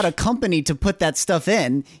seek out a company to put that stuff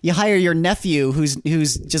in. You hire your nephew who's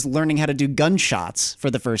just learning how to do gunshots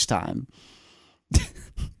for the first time.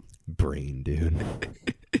 Brain, dude.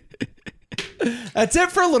 That's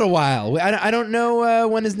it for a little while. I don't know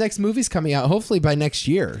when his next movie's coming out. Hopefully by next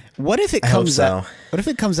year. What if it comes out? What if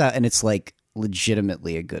it comes out and it's like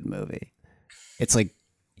legitimately a good movie? It's like,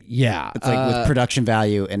 yeah, it's like with production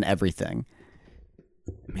value and everything.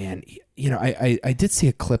 Man, you know, I did see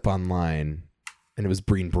a clip online, and it was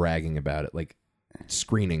Breen bragging about it, like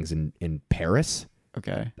screenings in Paris.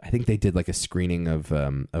 Okay, I think they did like a screening of I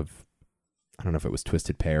don't know if it was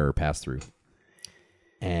Twisted Pair or Pass Through,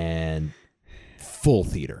 and full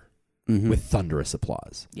theater with thunderous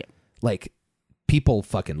applause. Yeah, like people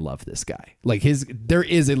fucking love this guy. Like there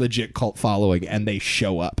is a legit cult following, and they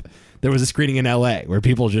show up. There was a screening in LA where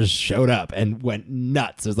people just showed up and went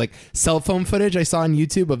nuts. There's like cell phone footage I saw on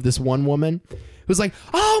YouTube of this one woman who was like,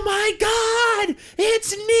 "Oh my God,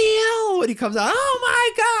 it's Neil." And he comes out,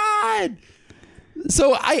 "Oh my God."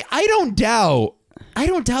 So I don't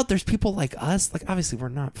doubt there's people like us. Like, obviously we're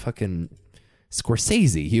not fucking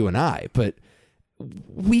Scorsese, you and I, but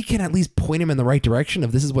we can at least point him in the right direction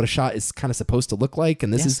of this is what a shot is kind of supposed to look like,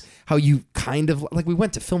 and this is how you kind of, like, we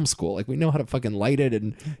went to film school, like we know how to fucking light it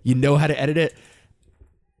and you know how to edit it.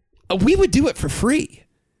 We would do it for free.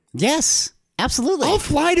 Yes, absolutely. I'll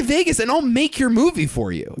fly to Vegas and I'll make your movie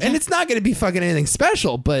for you. And it's not going to be fucking anything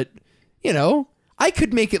special, but you know, I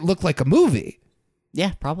could make it look like a movie.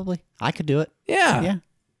 Yeah, probably. I could do it. Yeah.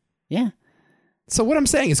 Yeah. So what I'm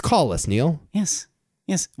saying is call us, Neil. Yes.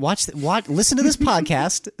 Watch. Listen to this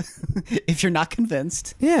podcast. If you're not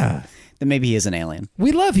convinced, yeah, then maybe he is an alien.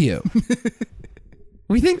 We love you.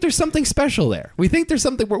 We think there's something special there. We think there's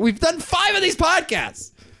something. We've done 5 of these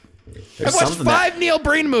podcasts. I've watched 5 Neil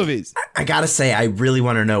Breen movies. I gotta say, I really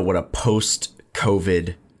want to know what a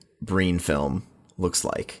post-COVID Breen film looks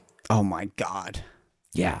like. Oh my God.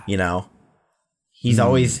 Yeah. You know, he's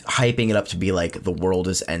always hyping it up to be like the world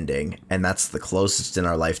is ending, and that's the closest in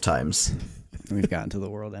our lifetimes. We've gotten to the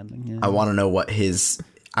world ending. Yeah. I want to know what his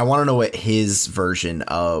version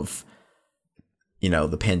of, you know,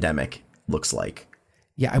 the pandemic looks like.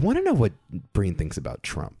 Yeah, I want to know what Breen thinks about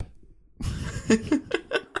Trump.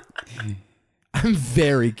 I'm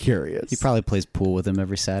very curious. He probably plays pool with him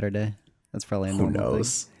every Saturday. That's probably a normal Who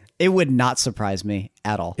knows? thing. It would not surprise me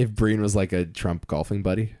at all. If Breen was like a Trump golfing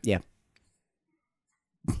buddy. Yeah.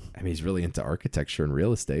 I mean, he's really into architecture and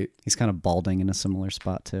real estate. He's kind of balding in a similar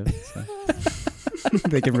spot, too. So.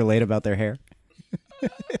 They can relate about their hair.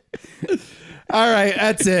 All right,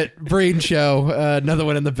 that's it. Breen Show. Another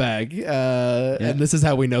one in the bag. And this is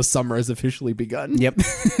how we know summer has officially begun. Yep.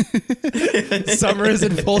 Summer is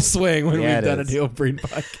in full swing when Yeah, we've done is. a Neil Breen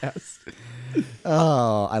podcast.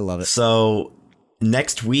 Oh, I love it. So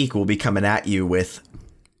next week we'll be coming at you with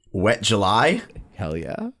Wet July. Hell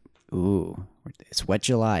yeah. Ooh. It's wet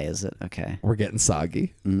July, is it? Okay. We're getting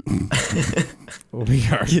soggy. We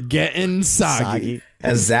are getting soggy.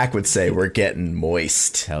 As Zach would say, we're getting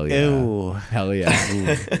moist. Hell yeah. Ew. Hell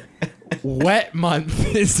yeah. Wet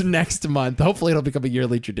month is next month. Hopefully it'll become a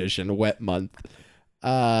yearly tradition. Wet month.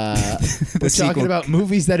 We're talking about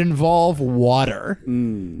movies that involve water.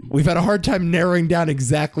 We've had a hard time narrowing down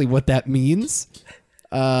exactly what that means.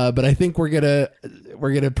 But I think we're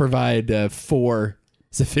gonna provide 4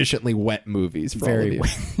 sufficiently wet movies for all of you.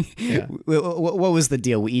 Yeah. What was the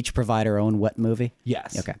deal? We each provide our own wet movie?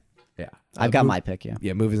 Yes. Okay. Yeah. I've got my pick, yeah.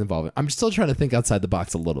 Yeah, movies involving. I'm still trying to think outside the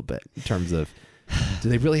box a little bit in terms of, do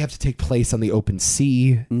they really have to take place on the open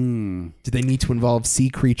sea? Do they need to involve sea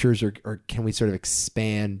creatures, or can we sort of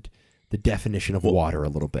expand the definition of water a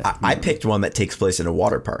little bit? I picked one that takes place in a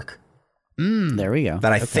water park. There we go.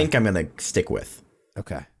 That I think I'm going to stick with.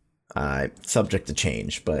 Okay. Subject to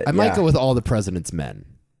change, but I might go with All the President's Men.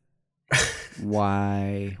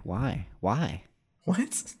 Why? What? Why?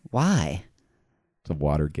 It's a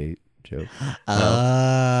Watergate joke.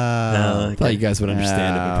 I thought you guys would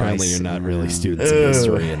understand it, but apparently you're not really students of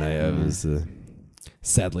history, and I was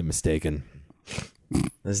sadly mistaken.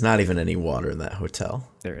 There's not even any water in that hotel.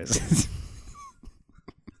 There is.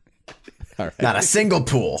 All right. Not a single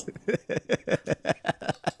pool.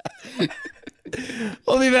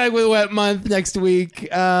 We'll be back with Wet Month next week.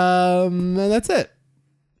 And that's it.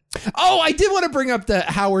 Oh, I did want to bring up that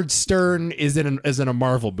Howard Stern is in a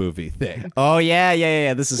Marvel movie thing. Oh,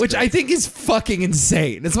 yeah. This is Which great. I think is fucking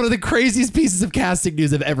insane. It's one of the craziest pieces of casting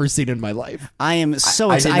news I've ever seen in my life. I am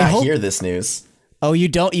so I excited. did not hear this news. Oh, you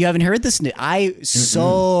don't? You haven't heard this news? I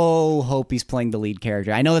so hope he's playing the lead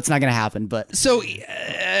character. I know that's not going to happen, but... So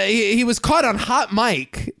he was caught on Hot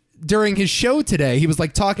Mic during his show today. He was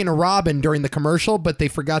like talking to Robin during the commercial, but they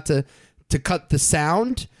forgot to cut the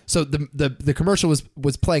sound. So the commercial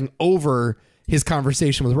was playing over his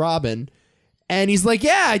conversation with Robin. And he's like,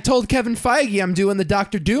 yeah, I told Kevin Feige I'm doing the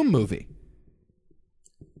Dr. Doom movie.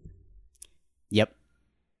 Yep.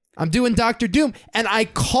 I'm doing Dr. Doom. And I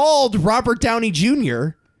called Robert Downey Jr.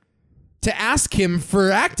 to ask him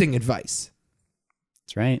for acting advice.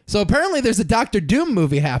 That's right. So apparently there's a Dr. Doom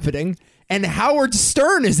movie happening, and Howard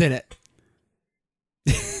Stern is in it.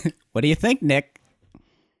 What do you think, Nick?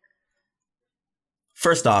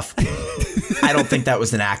 First off, I don't think that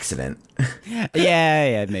was an accident.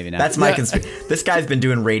 Yeah, maybe not. That's my conspiracy. This guy's been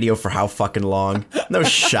doing radio for how fucking long? No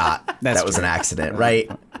shot that was an accident,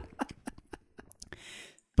 right?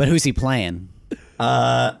 But who's he playing?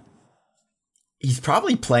 He's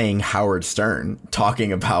probably playing Howard Stern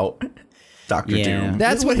talking about Dr. Doom.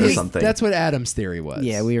 That's what something. That's what Adam's theory was.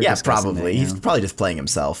 Yeah, we were Yeah, discussing probably. that, He's probably just playing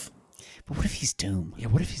himself. But what if he's Doom? Yeah,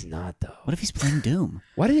 what if he's not, though? What if he's playing Doom?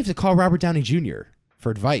 Why did he have to call Robert Downey Jr. for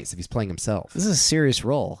advice if he's playing himself? This is a serious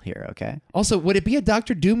role here, okay? Also, would it be a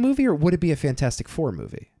Dr. Doom movie, or would it be a Fantastic Four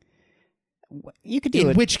movie? You could do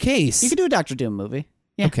In which case... You could do a Dr. Doom movie.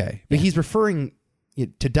 Yeah. Okay, but he's referring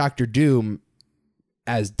to Dr. Doom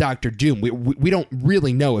as Dr. Doom. We don't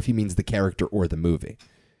really know if he means the character or the movie.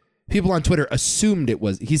 People on Twitter assumed it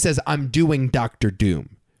was... He says, I'm doing Dr.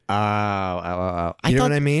 Doom. Oh. You know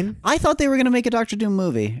what I mean? I thought they were going to make a Dr. Doom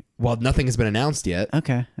movie. Well, nothing has been announced yet.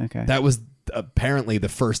 Okay. That was apparently the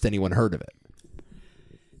first anyone heard of it.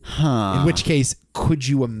 Huh. In which case, could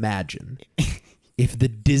you imagine if the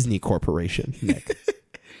Disney Corporation, Nick,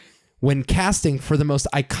 when casting for the most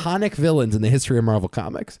iconic villains in the history of Marvel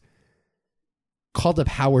Comics, called up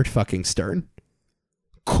Howard fucking Stern?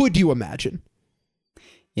 Could you imagine?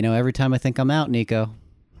 You know, every time I think I'm out, Nico,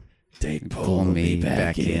 they pull me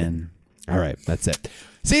back in. All right, that's it.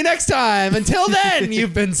 See you next time. Until then,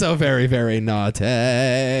 you've been so very, very naughty.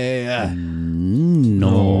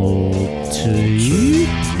 Naughty.